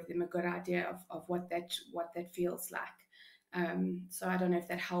really give them a good idea of what that feels like. So I don't know if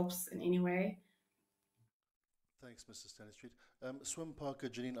that helps in any way. Thanks, Mrs. Stanley-Street. Swim Parker,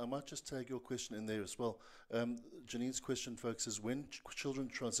 Janine, I might just tag your question in there as well. Janine's question focuses, when children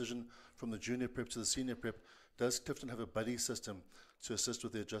transition from the junior prep to the senior prep, does Clifton have a buddy system to assist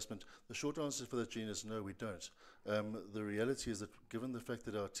with the adjustment? The short answer for that, Janine, is no, we don't. The reality is that given the fact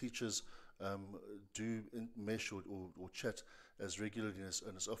that our teachers do mesh or chat as regularly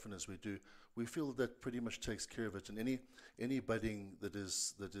and as often as we do, we feel that pretty much takes care of it, and any budding that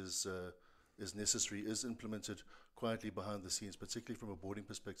is necessary is implemented quietly behind the scenes, particularly from a boarding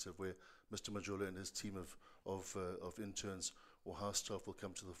perspective, where Mr. Majola and his team of interns or house staff will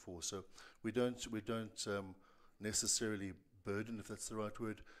come to the fore. So we don't necessarily burden, if that's the right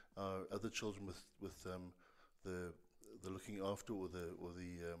word, our other children with the looking after or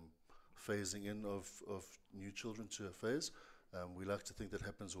the phasing in of new children to a phase. We like to think that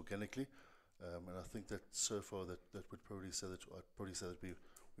happens organically, and I think that so far that would probably say that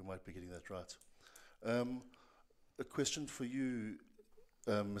we might be getting that right. A question for you,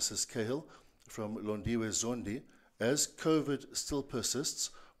 Mrs. Cahill, from Londiwe Zondi. As COVID still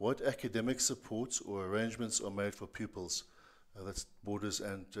persists, what academic support or arrangements are made for pupils? That's boarders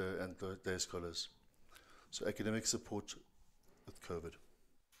and day scholars. So academic support with COVID.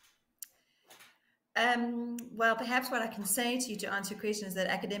 Well, perhaps what I can say to you to answer your question is that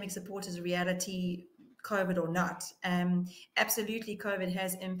academic support is a reality, COVID or not. Absolutely, COVID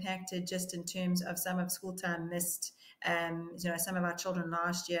has impacted just in terms of some of school time missed. Some of our children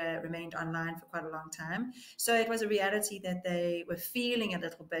last year remained online for quite a long time. So it was a reality that they were feeling a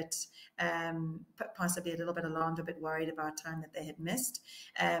little bit, possibly a little bit alarmed, a bit worried about time that they had missed.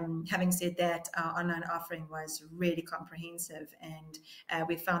 Having said that, our online offering was really comprehensive, and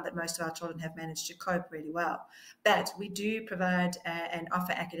we found that most of our children have managed to cope really well. But we do provide and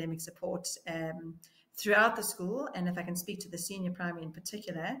offer academic support throughout the school, and if I can speak to the senior primary in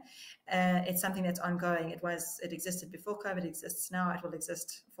particular, it's something that's ongoing. It existed before COVID, it exists now, it will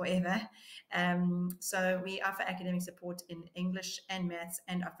exist forever. So we offer academic support in English and Maths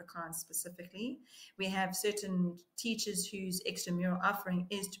and Afrikaans specifically. We have certain teachers whose extramural offering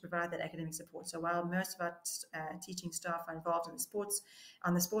is to provide that academic support. So while most of our teaching staff are involved in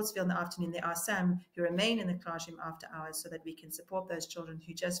on the sports field in the afternoon, there are some who remain in the classroom after hours so that we can support those children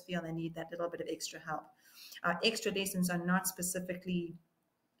who just feel they need that little bit of extra help. Our extra lessons are not specifically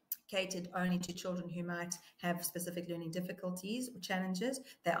catered only to children who might have specific learning difficulties or challenges.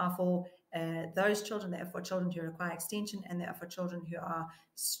 They are for those children, they are for children who require extension, and they are for children who are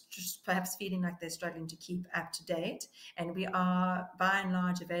just perhaps feeling like they're struggling to keep up to date. And we are, by and large,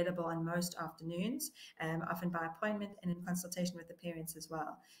 charge, available on most afternoons, often by appointment and in consultation with the parents as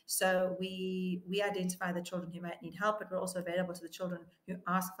well. So we identify the children who might need help, but we're also available to the children who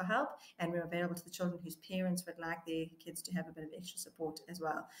ask for help, and we're available to the children whose parents would like their kids to have a bit of extra support as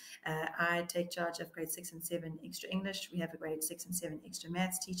well. I take charge of grade 6 and 7 extra English. We have a grade 6 and 7 extra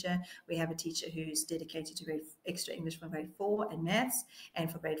maths teacher. We have a teacher who's dedicated to extra English for grade 4 and maths,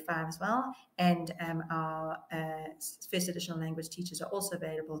 and for grade 5 as well. And our first additional language teachers are also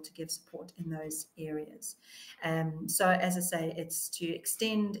available to give support in those areas. So as I say, it's to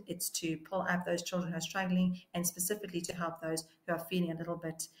extend, it's to pull up those children who are struggling, and specifically to help those who are feeling a little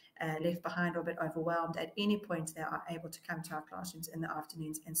bit left behind or a bit overwhelmed. At any point, they are able to come to our classrooms in the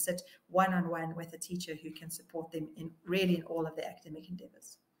afternoons and sit one-on-one with a teacher who can support them in all of their academic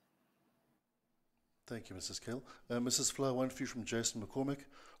endeavours. Thank you, Mrs. Kell. Mrs. Flower, one for you from Jason McCormick.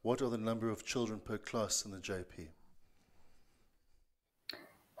 What are the number of children per class in the JP?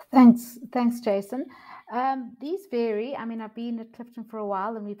 Thanks, Jason. These vary. I mean, I've been at Clifton for a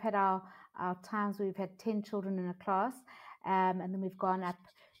while, and we've had our times where we've had 10 children in a class, and then we've gone up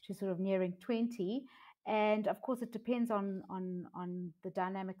to sort of nearing 20. And of course, it depends on the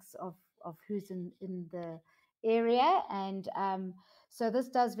dynamics of who's in the area, and so this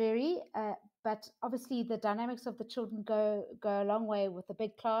does vary. But obviously, the dynamics of the children go a long way with a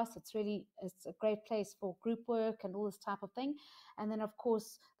big class. It's a great place for group work and all this type of thing. And then, of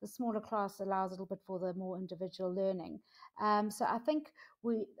course, the smaller class allows a little bit for the more individual learning. So I think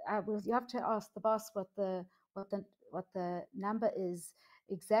you have to ask the boss what the number is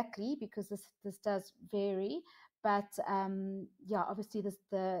exactly, because this does vary. But yeah, obviously,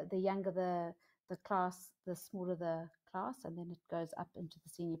 the younger the class, the smaller the class, and then it goes up into the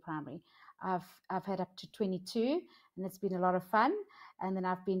senior primary. I've had up to 22, and it's been a lot of fun. And then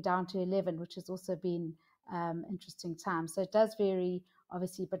I've been down to 11, which has also been interesting time. So it does vary,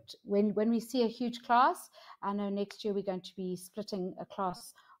 obviously. But when we see a huge class, I know next year we're going to be splitting a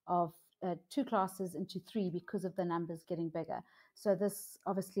class of 2 classes into 3 because of the numbers getting bigger. So this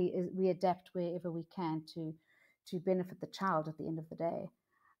obviously we adapt wherever we can to benefit the child at the end of the day.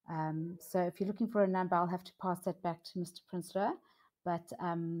 So if you're looking for a number, I'll have to pass that back to Mr. Prinsloo. But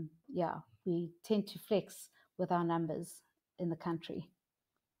yeah, we tend to flex with our numbers in the country.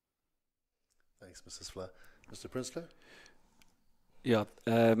 Thanks, Mrs. Flower. Mr. Prinsloo? Yeah,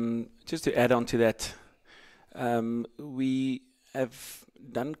 just to add on to that, we have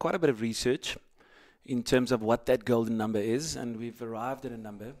done quite a bit of research in terms of what that golden number is, and we've arrived at a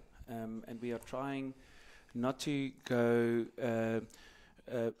number, and we are trying not to go,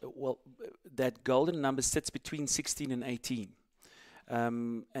 well, that golden number sits between 16 and 18.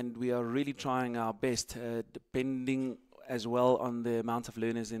 And we are really trying our best, depending as well on the amount of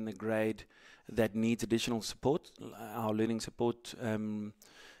learners in the grade that needs additional support, our learning support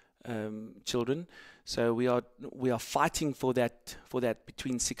children. So we are fighting for that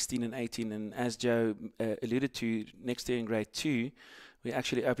between 16 and 18. And as Joe alluded to, next year in grade 2, we're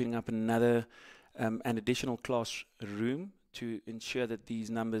actually opening up an additional classroom to ensure that these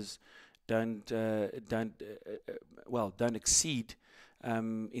numbers don't exceed,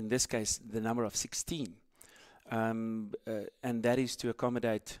 in this case, the number of 16, and that is to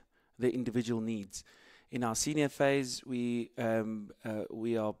accommodate the individual needs. In our senior phase, we are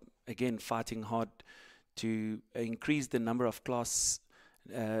again fighting hard to increase the number of classes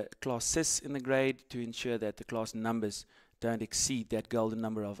in the grade to ensure that the class numbers don't exceed that golden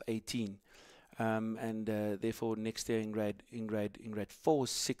number of 18. And therefore, next year in grade 4,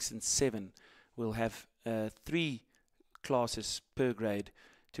 6, and 7, we'll have 3 classes per grade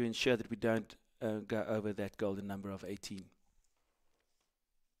to ensure that we don't go over that golden number of 18.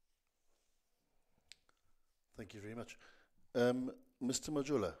 Thank you very much. Mr.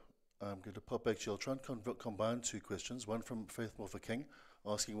 Majula, I'm going to pop back to you. I'll try and combine 2 questions. One from Faith Morfa-King,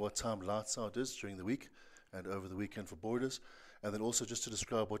 asking what time lights out is during the week and over the weekend for boarders. And then also just to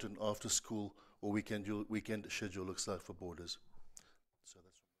describe what an after-school or weekend schedule looks like for boarders. So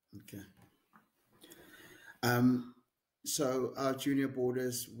that's okay. So our junior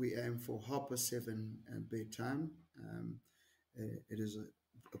boarders, we aim for 7:30 bedtime. It is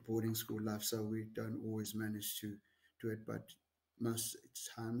a boarding school life, so we don't always manage to do it, but most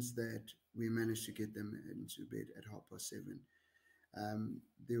times that we manage to get them into bed at 7:30.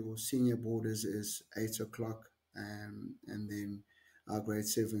 The senior boarders is 8 o'clock, and then our grade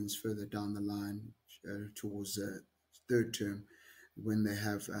 7s further down the line towards the 3rd term, when they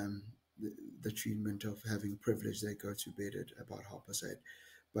have the treatment of having privilege, they go to bed at about 8:30.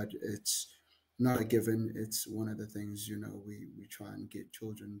 But it's not a given. It's one of the things, we try and get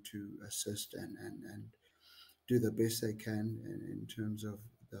children to assist and do the best they can in terms of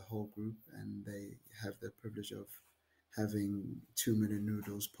the whole group, and they have the privilege of having 2 minute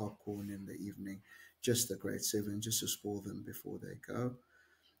noodles, popcorn in the evening, just the grade 7, just to spoil them before they go.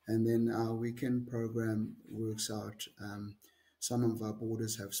 And then our weekend program works out. Some of our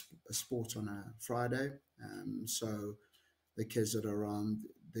boarders have a sport on a Friday, so the kids that are around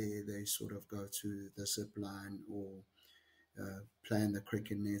there, they sort of go to the zip line or play in the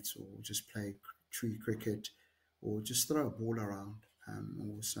cricket nets, or just play tree cricket, or just throw a ball around,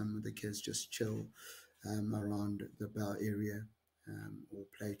 or some of the kids just chill around the Bell area, or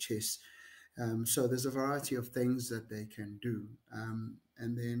play chess. So there's a variety of things that they can do.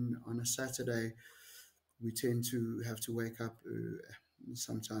 And then on a Saturday, we tend to have to wake up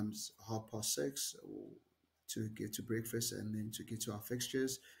sometimes 6:30, or to get to breakfast and then to get to our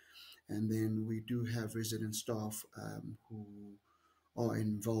fixtures. And then we do have resident staff who are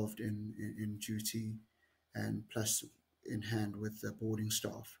involved in duty, and plus in hand with the boarding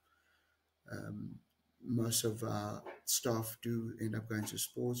staff. Most of our staff do end up going to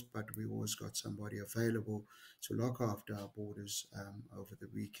sports, but we always got somebody available to look after our boarders over the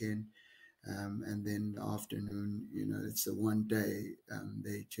weekend. And then the afternoon, it's the one day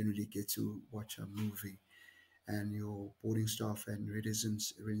they generally get to watch a movie. And your boarding staff and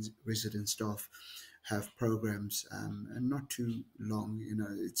resident staff have programs, and not too long.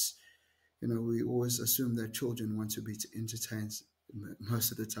 We always assume that children want to be entertained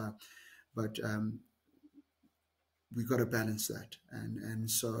most of the time, but we got to balance that. And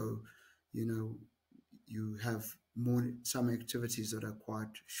so, you have some activities that are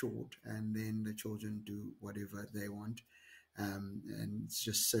quite short, and then the children do whatever they want, and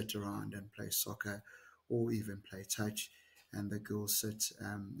just sit around and play soccer, or even play touch, and the girls sit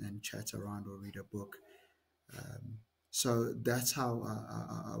and chat around or read a book. So that's how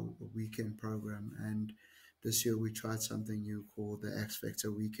our weekend program. And this year we tried something new called the X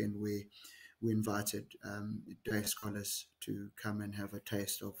Factor Weekend, where we invited day scholars to come and have a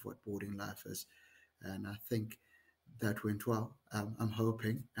taste of what boarding life is. And I think that went well. I'm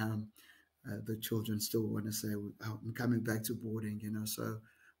hoping the children still want to say, I'm coming back to boarding, so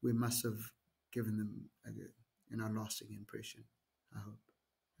we must have given them a lasting impression, I hope.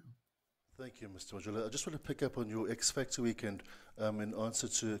 Thank you, Mr. Majula. I just want to pick up on your X Factor Weekend in answer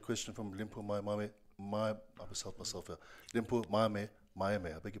to a question from Limpo I must help myself here. Limpo Maame,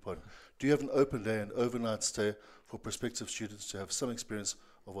 I beg your pardon. Do you have an open day and overnight stay for prospective students to have some experience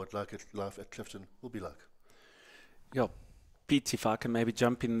of what life at Clifton will be like? Yeah, Pete, if I can maybe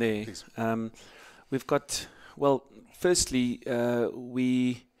jump in there. Please. We've got, firstly,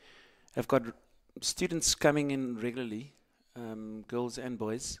 we have got students coming in regularly, girls and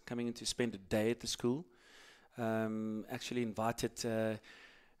boys, coming in to spend a day at the school. Actually invited a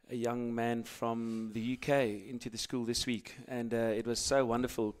young man from the UK into the school this week, and it was so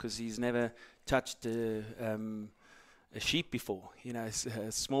wonderful because he's never touched a sheep before,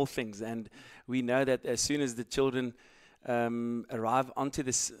 small things. And we know that as soon as the children arrive onto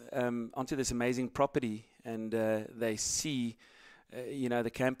this amazing property, and they see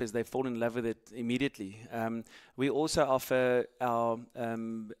the campus, they fall in love with it immediately. We also offer our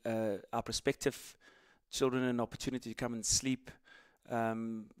prospective children an opportunity to come and sleep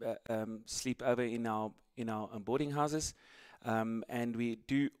over in our boarding houses, and we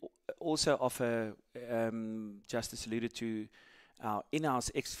do also offer, Justice alluded to, our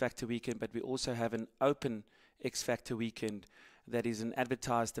in-house X Factor Weekend, but we also have an open X Factor Weekend that is an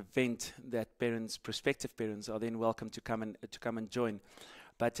advertised event that prospective parents, are then welcome to come and join.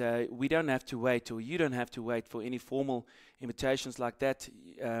 But we don't have to wait, or you don't have to wait for any formal invitations like that.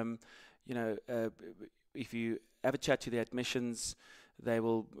 If you have a chat to the admissions, they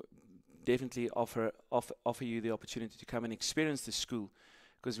will definitely offer you the opportunity to come and experience the school,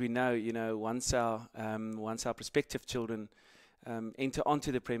 because we know, once our prospective children enter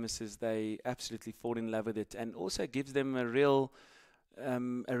onto the premises, they absolutely fall in love with it, and also gives them a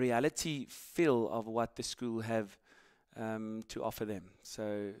reality feel of what the school have to offer them.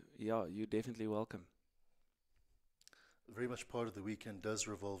 So yeah, you're definitely welcome. Very much part of the weekend does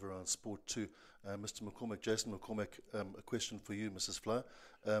revolve around sport too. Mr. McCormack, Jason McCormack, a question for you, Mrs. Fly.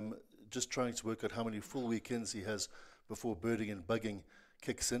 Just trying to work out how many full weekends he has before birding and bugging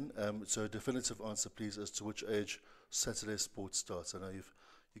kicks in. So a definitive answer, please, as to which age Saturday sport starts. I know you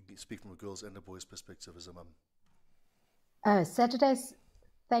can speak from a girls' and a boys' perspective as a mum. Saturdays,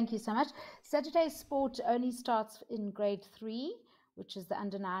 thank you so much. Saturday sport only starts in grade 3, which is the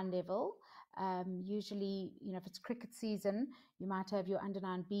under 9 level. Usually, if it's cricket season, you might have your under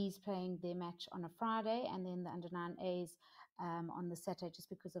 9 Bs playing their match on a Friday, and then the under 9 As on the Saturday just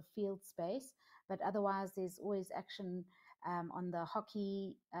because of field space. But otherwise, there's always action on the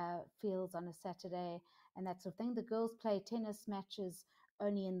hockey fields on a Saturday and that sort of thing. The girls play tennis matches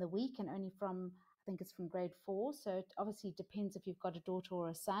only in the week and only from, I think it's from grade 4. So it obviously depends if you've got a daughter or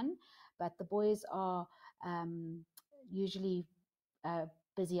a son. But the boys are usually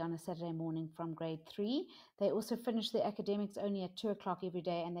busy on a Saturday morning from grade 3. They also finish their academics only at 2 o'clock every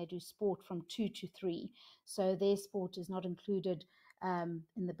day, and they do sport from 2 to 3. So their sport is not included in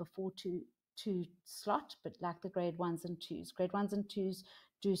the before 2 slot, but like the grade 1s and 2s. Grade 1s and 2s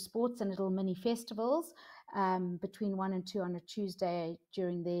do sports and little mini festivals between 1 and 2 on a Tuesday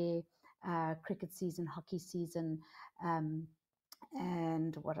during their cricket season, hockey season,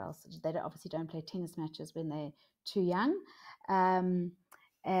 and what else? They obviously don't play tennis matches when they're too young.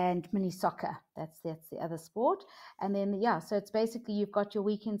 And mini soccer, that's the other sport. And then, yeah, so it's basically you've got your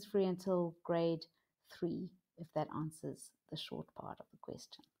weekends free until grade 3, if that answers the short part of the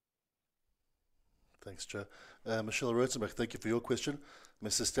question. Thanks, Joe. Michelle Rotenbach, thank you for your question.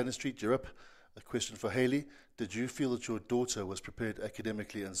 Mrs. Stanistreet, you're up. A question for Haley. Did you feel that your daughter was prepared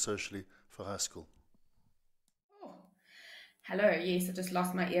academically and socially for high school? Oh, hello. Yes, I just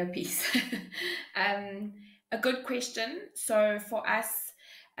lost my earpiece. A good question. So for us,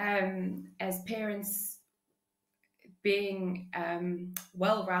 as parents, being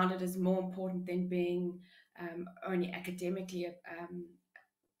well-rounded is more important than being only academically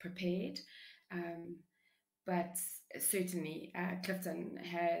prepared. But certainly Clifton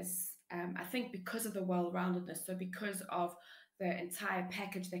has, I think because of the well-roundedness, so because of the entire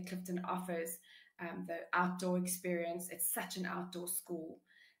package that Clifton offers, the outdoor experience, it's such an outdoor school.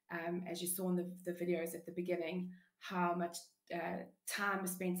 As you saw in the videos at the beginning, how much time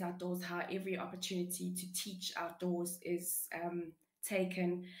is spent outdoors, how every opportunity to teach outdoors is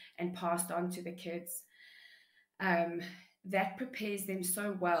taken and passed on to the kids. That prepares them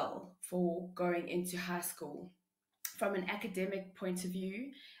so well for going into high school. From an academic point of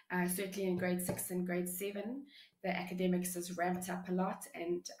view, certainly in grade 6 and grade 7, the academics is ramped up a lot,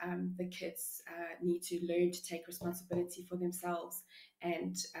 and the kids need to learn to take responsibility for themselves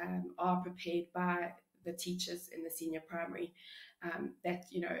and are prepared by the teachers in the senior primary that,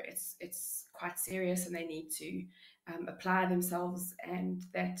 you know, it's quite serious and they need to apply themselves, and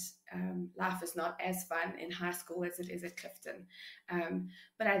that life is not as fun in high school as it is at Clifton.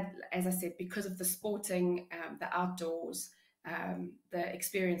 But as I said, because of the sporting, the outdoors, the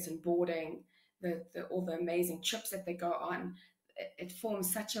experience in boarding, all the amazing trips that they go on, it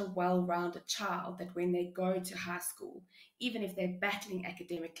forms such a well-rounded child that when they go to high school, even if they're battling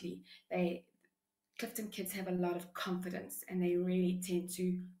academically, Clifton kids have a lot of confidence and they really tend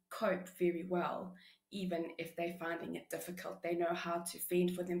to cope very well, even if they're finding it difficult. They know how to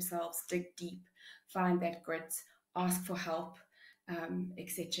fend for themselves, dig deep, find that grit, ask for help,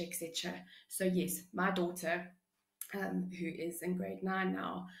 etc., etc. So yes, my daughter, who is in grade 9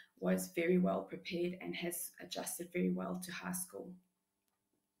 now, was very well prepared and has adjusted very well to high school.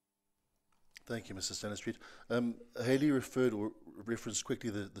 Thank you, Mrs. Stanistreet. Haley referred or referenced quickly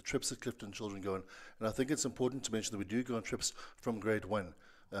the trips that Clifton children go on, and I think it's important to mention that we do go on trips from grade 1,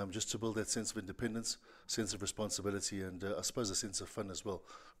 just to build that sense of independence, sense of responsibility, and I suppose a sense of fun as well.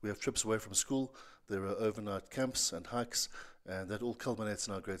 We have trips away from school, there are overnight camps and hikes, and that all culminates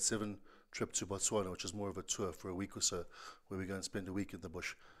in our grade 7 trip to Botswana, which is more of a tour for a week or so, where we go and spend a week in the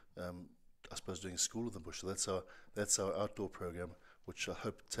bush, I suppose doing school in the bush. So that's our outdoor program, which I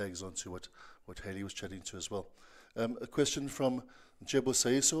hope tags on to what Haley was chatting to as well. A question from Njebo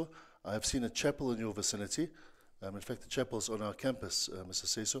Saiso. I have seen a chapel in your vicinity. In fact, the chapel's on our campus, Mr.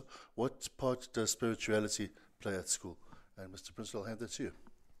 Saiso. What part does spirituality play at school? And Mr. Principal, I'll hand that to you.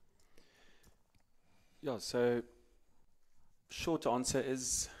 Yeah, so short answer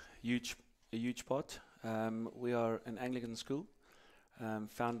is a huge part. We are an Anglican school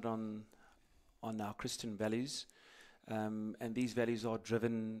founded on our Christian values. And these values are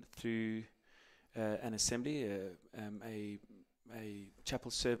driven through an assembly, a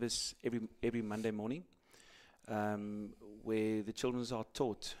chapel service every Monday morning, where the children are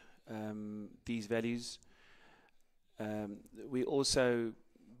taught these values. We also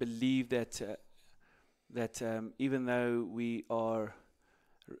believe that even though we are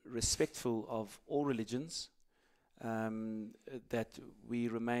respectful of all religions, that we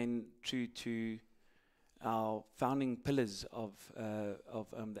remain true to our founding pillars of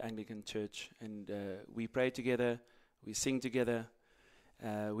the Anglican Church, and we pray together, we sing together,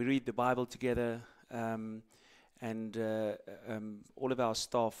 we read the Bible together, and all of our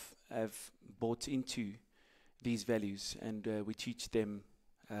staff have bought into these values, and we teach them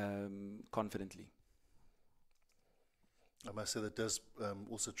confidently. I must say that does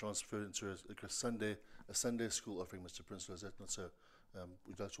also transfer into a Sunday school offering, Mr. Prinsloo. Is that not so? Would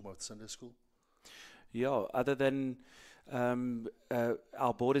you like to talk about the Sunday school? Yeah, other than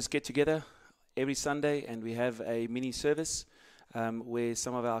our boarders get together every Sunday and we have a mini service where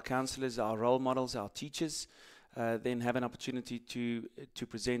some of our counsellors, our role models, our teachers then have an opportunity to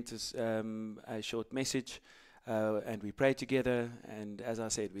present us a short message, and we pray together, and as I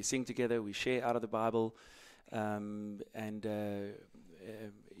said, we sing together, we share out of the Bible, and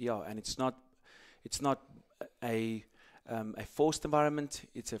it's not a forced environment,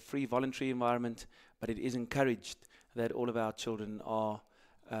 it's a free voluntary environment, but it is encouraged that all of our children are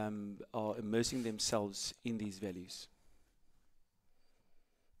immersing themselves in these values.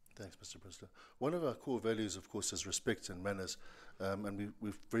 Thanks, Mr. Prinsloo. One of our core values, of course, is respect and manners, and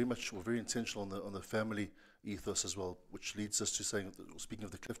we're very intentional on the family ethos as well, which leads us to saying, speaking of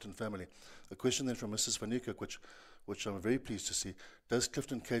the Clifton family, a question then from Mrs. Van Niekerk, which I'm very pleased to see. Does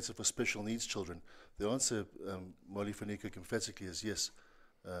Clifton cater for special needs children? The answer, Molly Van Niekerk, emphatically is yes.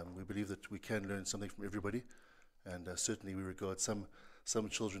 We believe that we can learn something from everybody, and certainly we regard some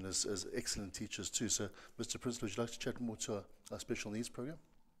children as excellent teachers too. So, Mr. Prinsloo, would you like to chat more to our special needs program?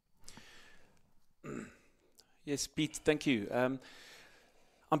 Yes, Pete, thank you.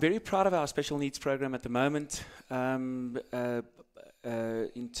 I'm very proud of our special needs program at the moment. In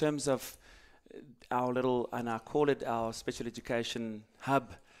terms of our little, and I call it our special education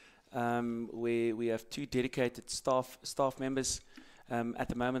hub, where we have 2 dedicated staff members. At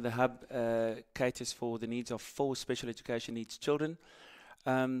the moment, the hub caters for the needs of 4 special education needs children.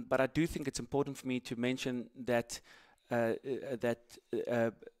 But I do think it's important for me to mention that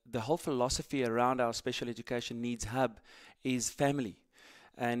the whole philosophy around our special education needs hub is family.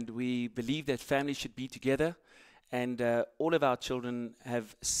 And we believe that families should be together, and all of our children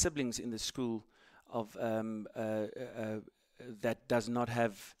have siblings in the school of that does not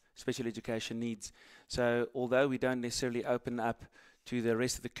have special education needs. So although we don't necessarily open up to the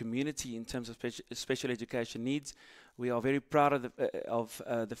rest of the community in terms of special education needs, we are very proud of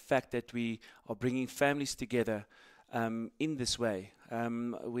the fact that we are bringing families together in this way.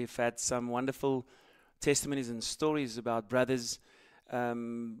 We've had some wonderful testimonies and stories about brothers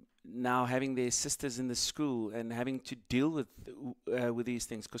now having their sisters in the school and having to deal with these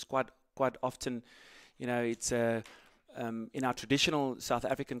things, because quite often, it's in our traditional South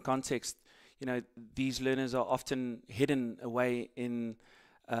African context, these learners are often hidden away in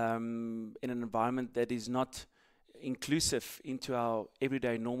an environment that is not inclusive into our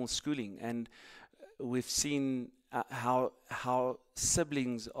everyday normal schooling. And we've seen how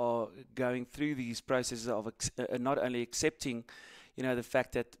siblings are going through these processes of not only accepting, the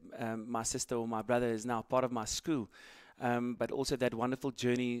fact that my sister or my brother is now part of my school, but also that wonderful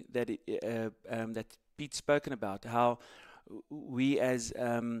journey that that Pete's spoken about, how we as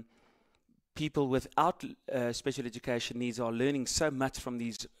people without special education needs are learning so much from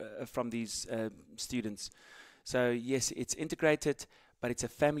these students. So yes, it's integrated, but it's a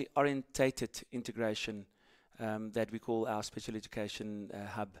family-orientated integration that we call our special education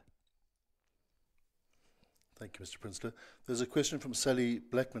hub. Thank you, Mr. Prinsloo. There's a question from Sally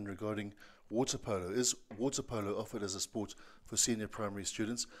Blackman regarding water polo. Is water polo offered as a sport for senior primary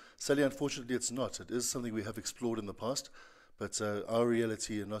students? Sally, unfortunately it's not. It is something we have explored in the past, but our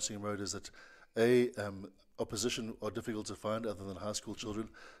reality in Nottingham Road is that opposition are difficult to find other than high school children,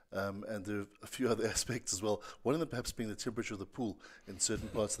 and there are a few other aspects as well, one of them perhaps being the temperature of the pool in certain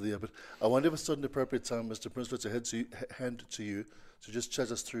parts of the year. But I wonder if it's not an appropriate time, Mr. Prinsloo, to hand to you to just chat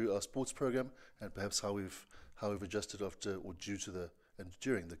us through our sports program and perhaps how we've adjusted after or due to and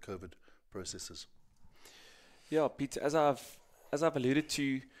during the COVID processes. Yeah, Pete, as I've alluded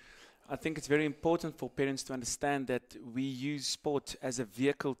to, I think it's very important for parents to understand that we use sport as a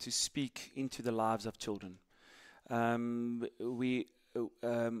vehicle to speak into the lives of children. Although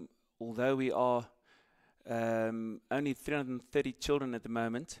we are only 330 children at the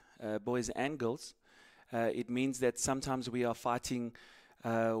moment, boys and girls, it means that sometimes we are fighting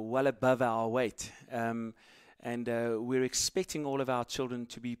well above our weight. And we're expecting all of our children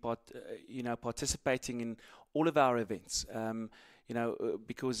to be participating in all of our events.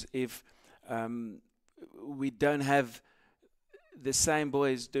 Because if we don't have the same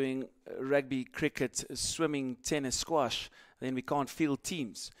boys doing rugby, cricket, swimming, tennis, squash, then we can't field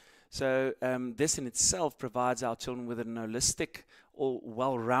teams. So this in itself provides our children with an holistic or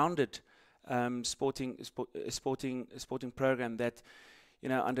well-rounded sporting program that,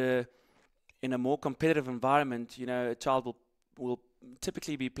 in a more competitive environment, a child will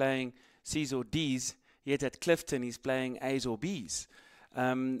typically be playing C's or D's, yet at Clifton he's playing A's or B's.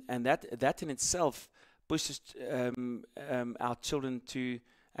 And that in itself pushes our children to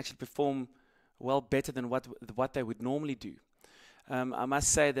actually perform well better than what they would normally do. I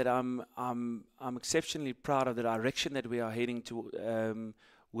must say that I'm exceptionally proud of the direction that we are heading to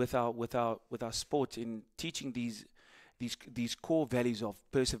with our sport in teaching these core values of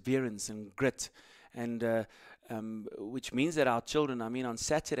perseverance and grit, and which means that our children, I mean, on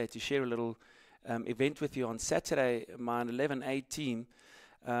Saturday, to share a little event with you, on Saturday, my 11A team,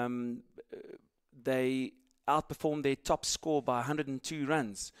 they outperformed their top score by 102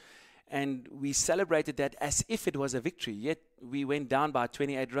 runs. And we celebrated that as if it was a victory. Yet we went down by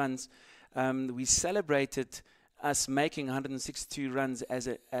 28 runs. We celebrated us making 162 runs as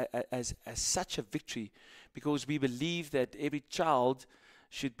such a victory, because we believe that every child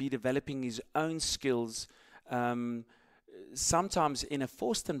should be developing his own skills, sometimes in a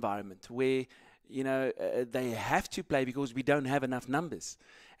forced environment where, you know, they have to play because we don't have enough numbers.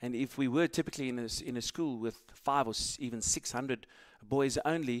 And if we were typically in a school with 500 or even 600 boys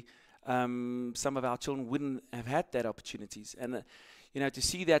only, some of our children wouldn't have had that opportunities. And you know, to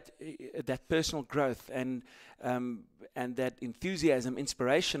see that personal growth and that enthusiasm,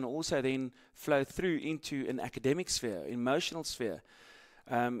 inspiration also then flow through into an academic sphere, emotional sphere,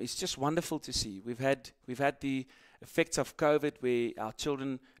 it's just wonderful to see. We've had the effects of COVID where our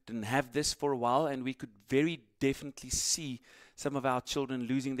children didn't have this for a while, and we could very definitely see some of our children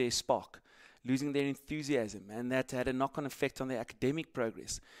losing their spark, losing their enthusiasm, and that had a knock-on effect on their academic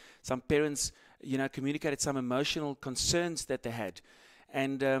progress. Some parents, you know, communicated some emotional concerns that they had,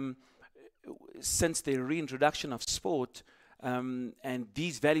 and since the reintroduction of sport and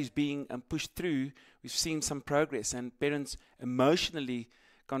these values being pushed through, we've seen some progress, and parents emotionally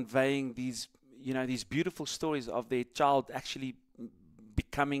conveying these, you know, these beautiful stories of their child actually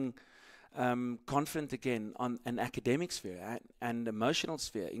becoming confident again on an academic sphere and emotional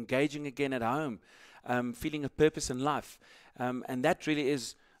sphere, engaging again at home, feeling a purpose in life, and that really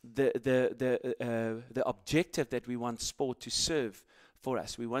is the objective that we want sport to serve for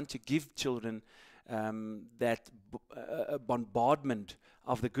us. We want to give children that bombardment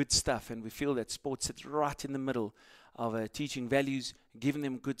of the good stuff, and we feel that sport sits right in the middle of teaching values, giving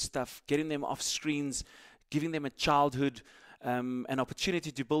them good stuff, getting them off screens, giving them a childhood, an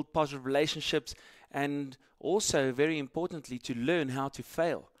opportunity to build positive relationships, and also, very importantly, to learn how to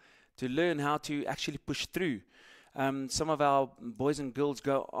fail, to learn how to actually push through. Some of our boys and girls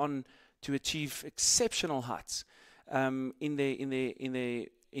go on to achieve exceptional heights in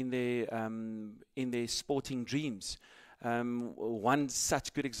their sporting dreams. One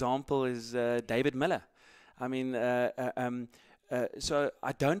such good example is David Miller. I mean, so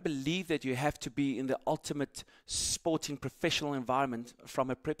I don't believe that you have to be in the ultimate sporting professional environment from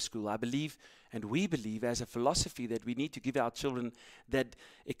a prep school. I believe, and we believe as a philosophy, that we need to give our children that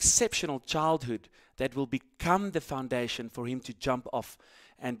exceptional childhood that will become the foundation for him to jump off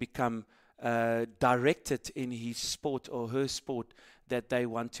and become directed in his sport or her sport that they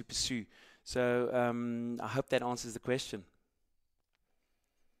want to pursue. So I hope that answers the question.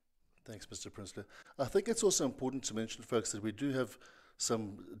 Thanks, Mr. Prinsloo. I think it's also important to mention, folks, that we do have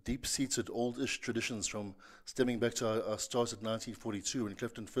some deep-seated, old-ish traditions from stemming back to our start at 1942 when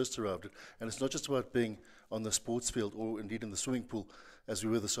Clifton first arrived. And it's not just about being on the sports field or indeed in the swimming pool as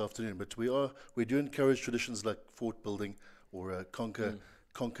we were this afternoon, but we do encourage traditions like fort building or conquer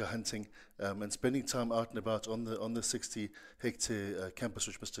hunting, and spending time out and about on the 60-hectare campus,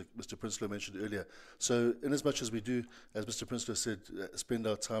 which Mr. Prinsloo mentioned earlier. So, in as much as we do, as Mr. Prinsloo said, spend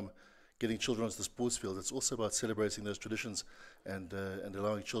our time getting children onto the sports field, it's also about celebrating those traditions and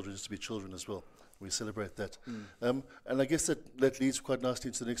allowing children just to be children as well. We celebrate that. And I guess that leads quite nicely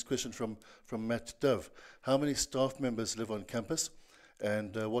into the next question from Matt Dove. How many staff members live on campus,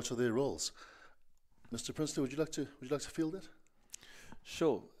 and what are their roles? Mr. Prinsloo, would you like to field that?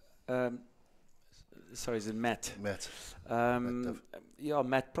 Sure. Sorry, is it Matt? Matt. Yeah,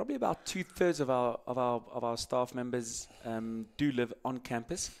 Matt. Probably about 2/3 of our staff members do live on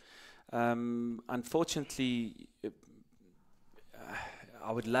campus. Unfortunately,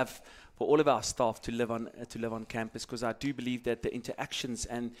 I would love for all of our staff to live on campus, because I do believe that the interactions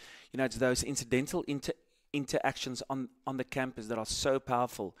and, you know, it's those incidental interactions on the campus that are so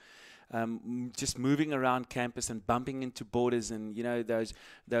powerful. Just moving around campus and bumping into borders, and, you know, those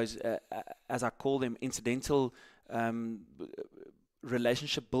as I call them, incidental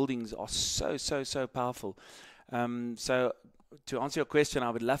relationship buildings are so powerful. So to answer your question, I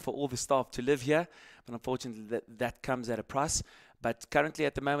would love for all the staff to live here, but unfortunately that comes at a price. But currently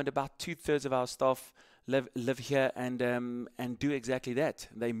at the moment, about 2/3 of our staff live here and do exactly that.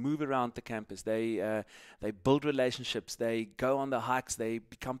 They move around the campus. They build relationships. They go on the hikes. They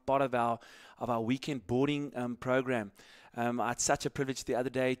become part of our weekend boarding program. I had such a privilege the other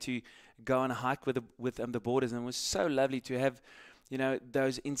day to go on a hike with the boarders, and it was so lovely to have,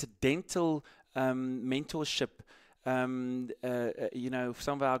 those incidental mentorship. Some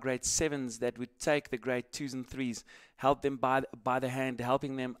of our grade 7s that would take the grade 2s and 3s, help them by the hand,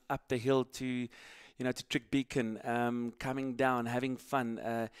 helping them up the hill to Trick Beacon, coming down, having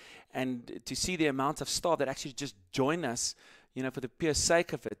fun, and to see the amount of staff that actually just join us, for the pure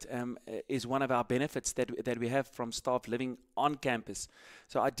sake of it, is one of our benefits that we have from staff living on campus.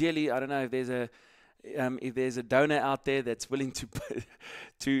 So ideally, I don't know if there's a donor out there that's willing to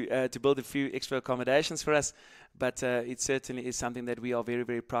build a few extra accommodations for us, but it certainly is something that we are very,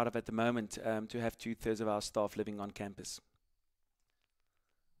 very proud of at the moment, to have 2/3 of our staff living on campus.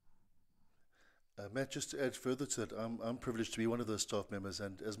 Matt, just to add further to that, I'm privileged to be one of those staff members,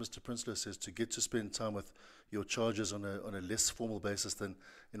 and as Mr. Prinsloo says, to get to spend time with your charges on a less formal basis than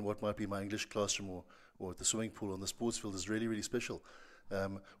in what might be my English classroom or at the swimming pool on the sports field is really, really special.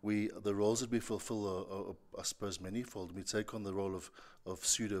 The roles that we fulfill are, I suppose, manifold. We take on the role of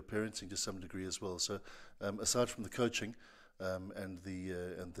pseudo-parenting to some degree as well. So aside from the coaching and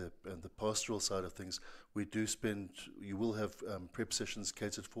the pastoral side of things, you will have prep sessions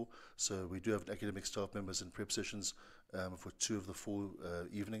catered for. So we do have academic staff members in prep sessions for 2 of the 4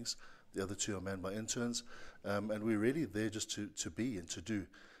 evenings. The other 2 are manned by interns. And we're really there just to be and to do,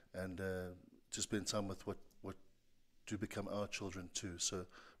 and to spend time with what do become our children too. So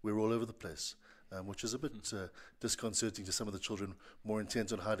we're all over the place, which is a bit disconcerting to some of the children, more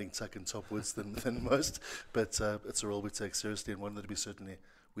intent on hiding tuck and top woods than most. But it's a role we take seriously, and one that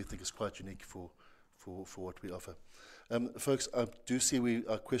we think is quite unique for what we offer. Folks, I do see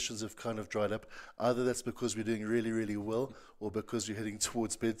our questions have kind of dried up. Either that's because we're doing really, really well, or because you're heading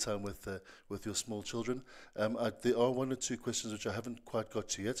towards bedtime with your small children. There are 1 or 2 questions which I haven't quite got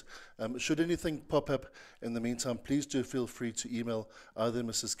to yet. Should anything pop up in the meantime, please do feel free to email either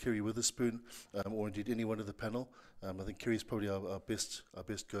Mrs. Kerry Witherspoon or indeed any one of the panel. I think Kerry's probably our best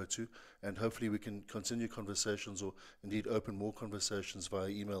go-to, and hopefully we can continue conversations or indeed open more conversations via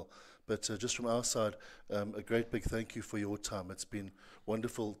email. But just from our side, a great big thank you for your time. It's been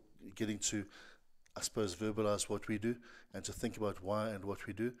wonderful getting to, I suppose, verbalize what we do and to think about why and what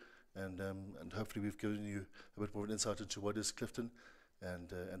we do. And hopefully we've given you a bit more of an insight into what is Clifton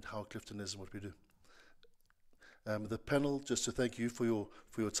and how Clifton is and what we do. The panel, just to thank you for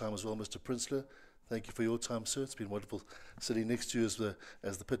your time as well, Mr. Prinsloo. Thank you for your time, sir. It's been wonderful sitting next to you as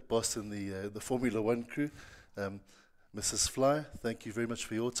the pit boss in the Formula One crew. Mrs. Fly, thank you very much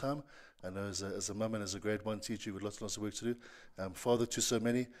for your time. I know as a mum and as a grade 1 teacher, you've got lots and lots of work to do. Father to so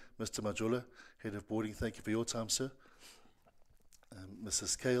many, Mr. Majola, head of boarding, thank you for your time, sir.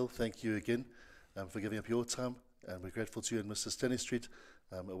 Mrs. Kale, thank you again for giving up your time. And we're grateful to you. And Mrs. Stanistreet,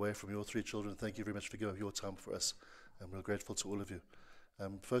 away from your 3 children, thank you very much for giving up your time for us. And we're grateful to all of you.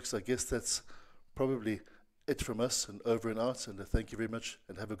 Folks, I guess that's probably it from us, and over and out, and thank you very much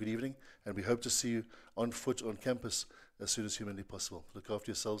and have a good evening, and we hope to see you on foot on campus as soon as humanly possible. Look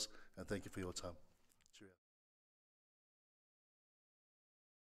after yourselves, and thank you for your time.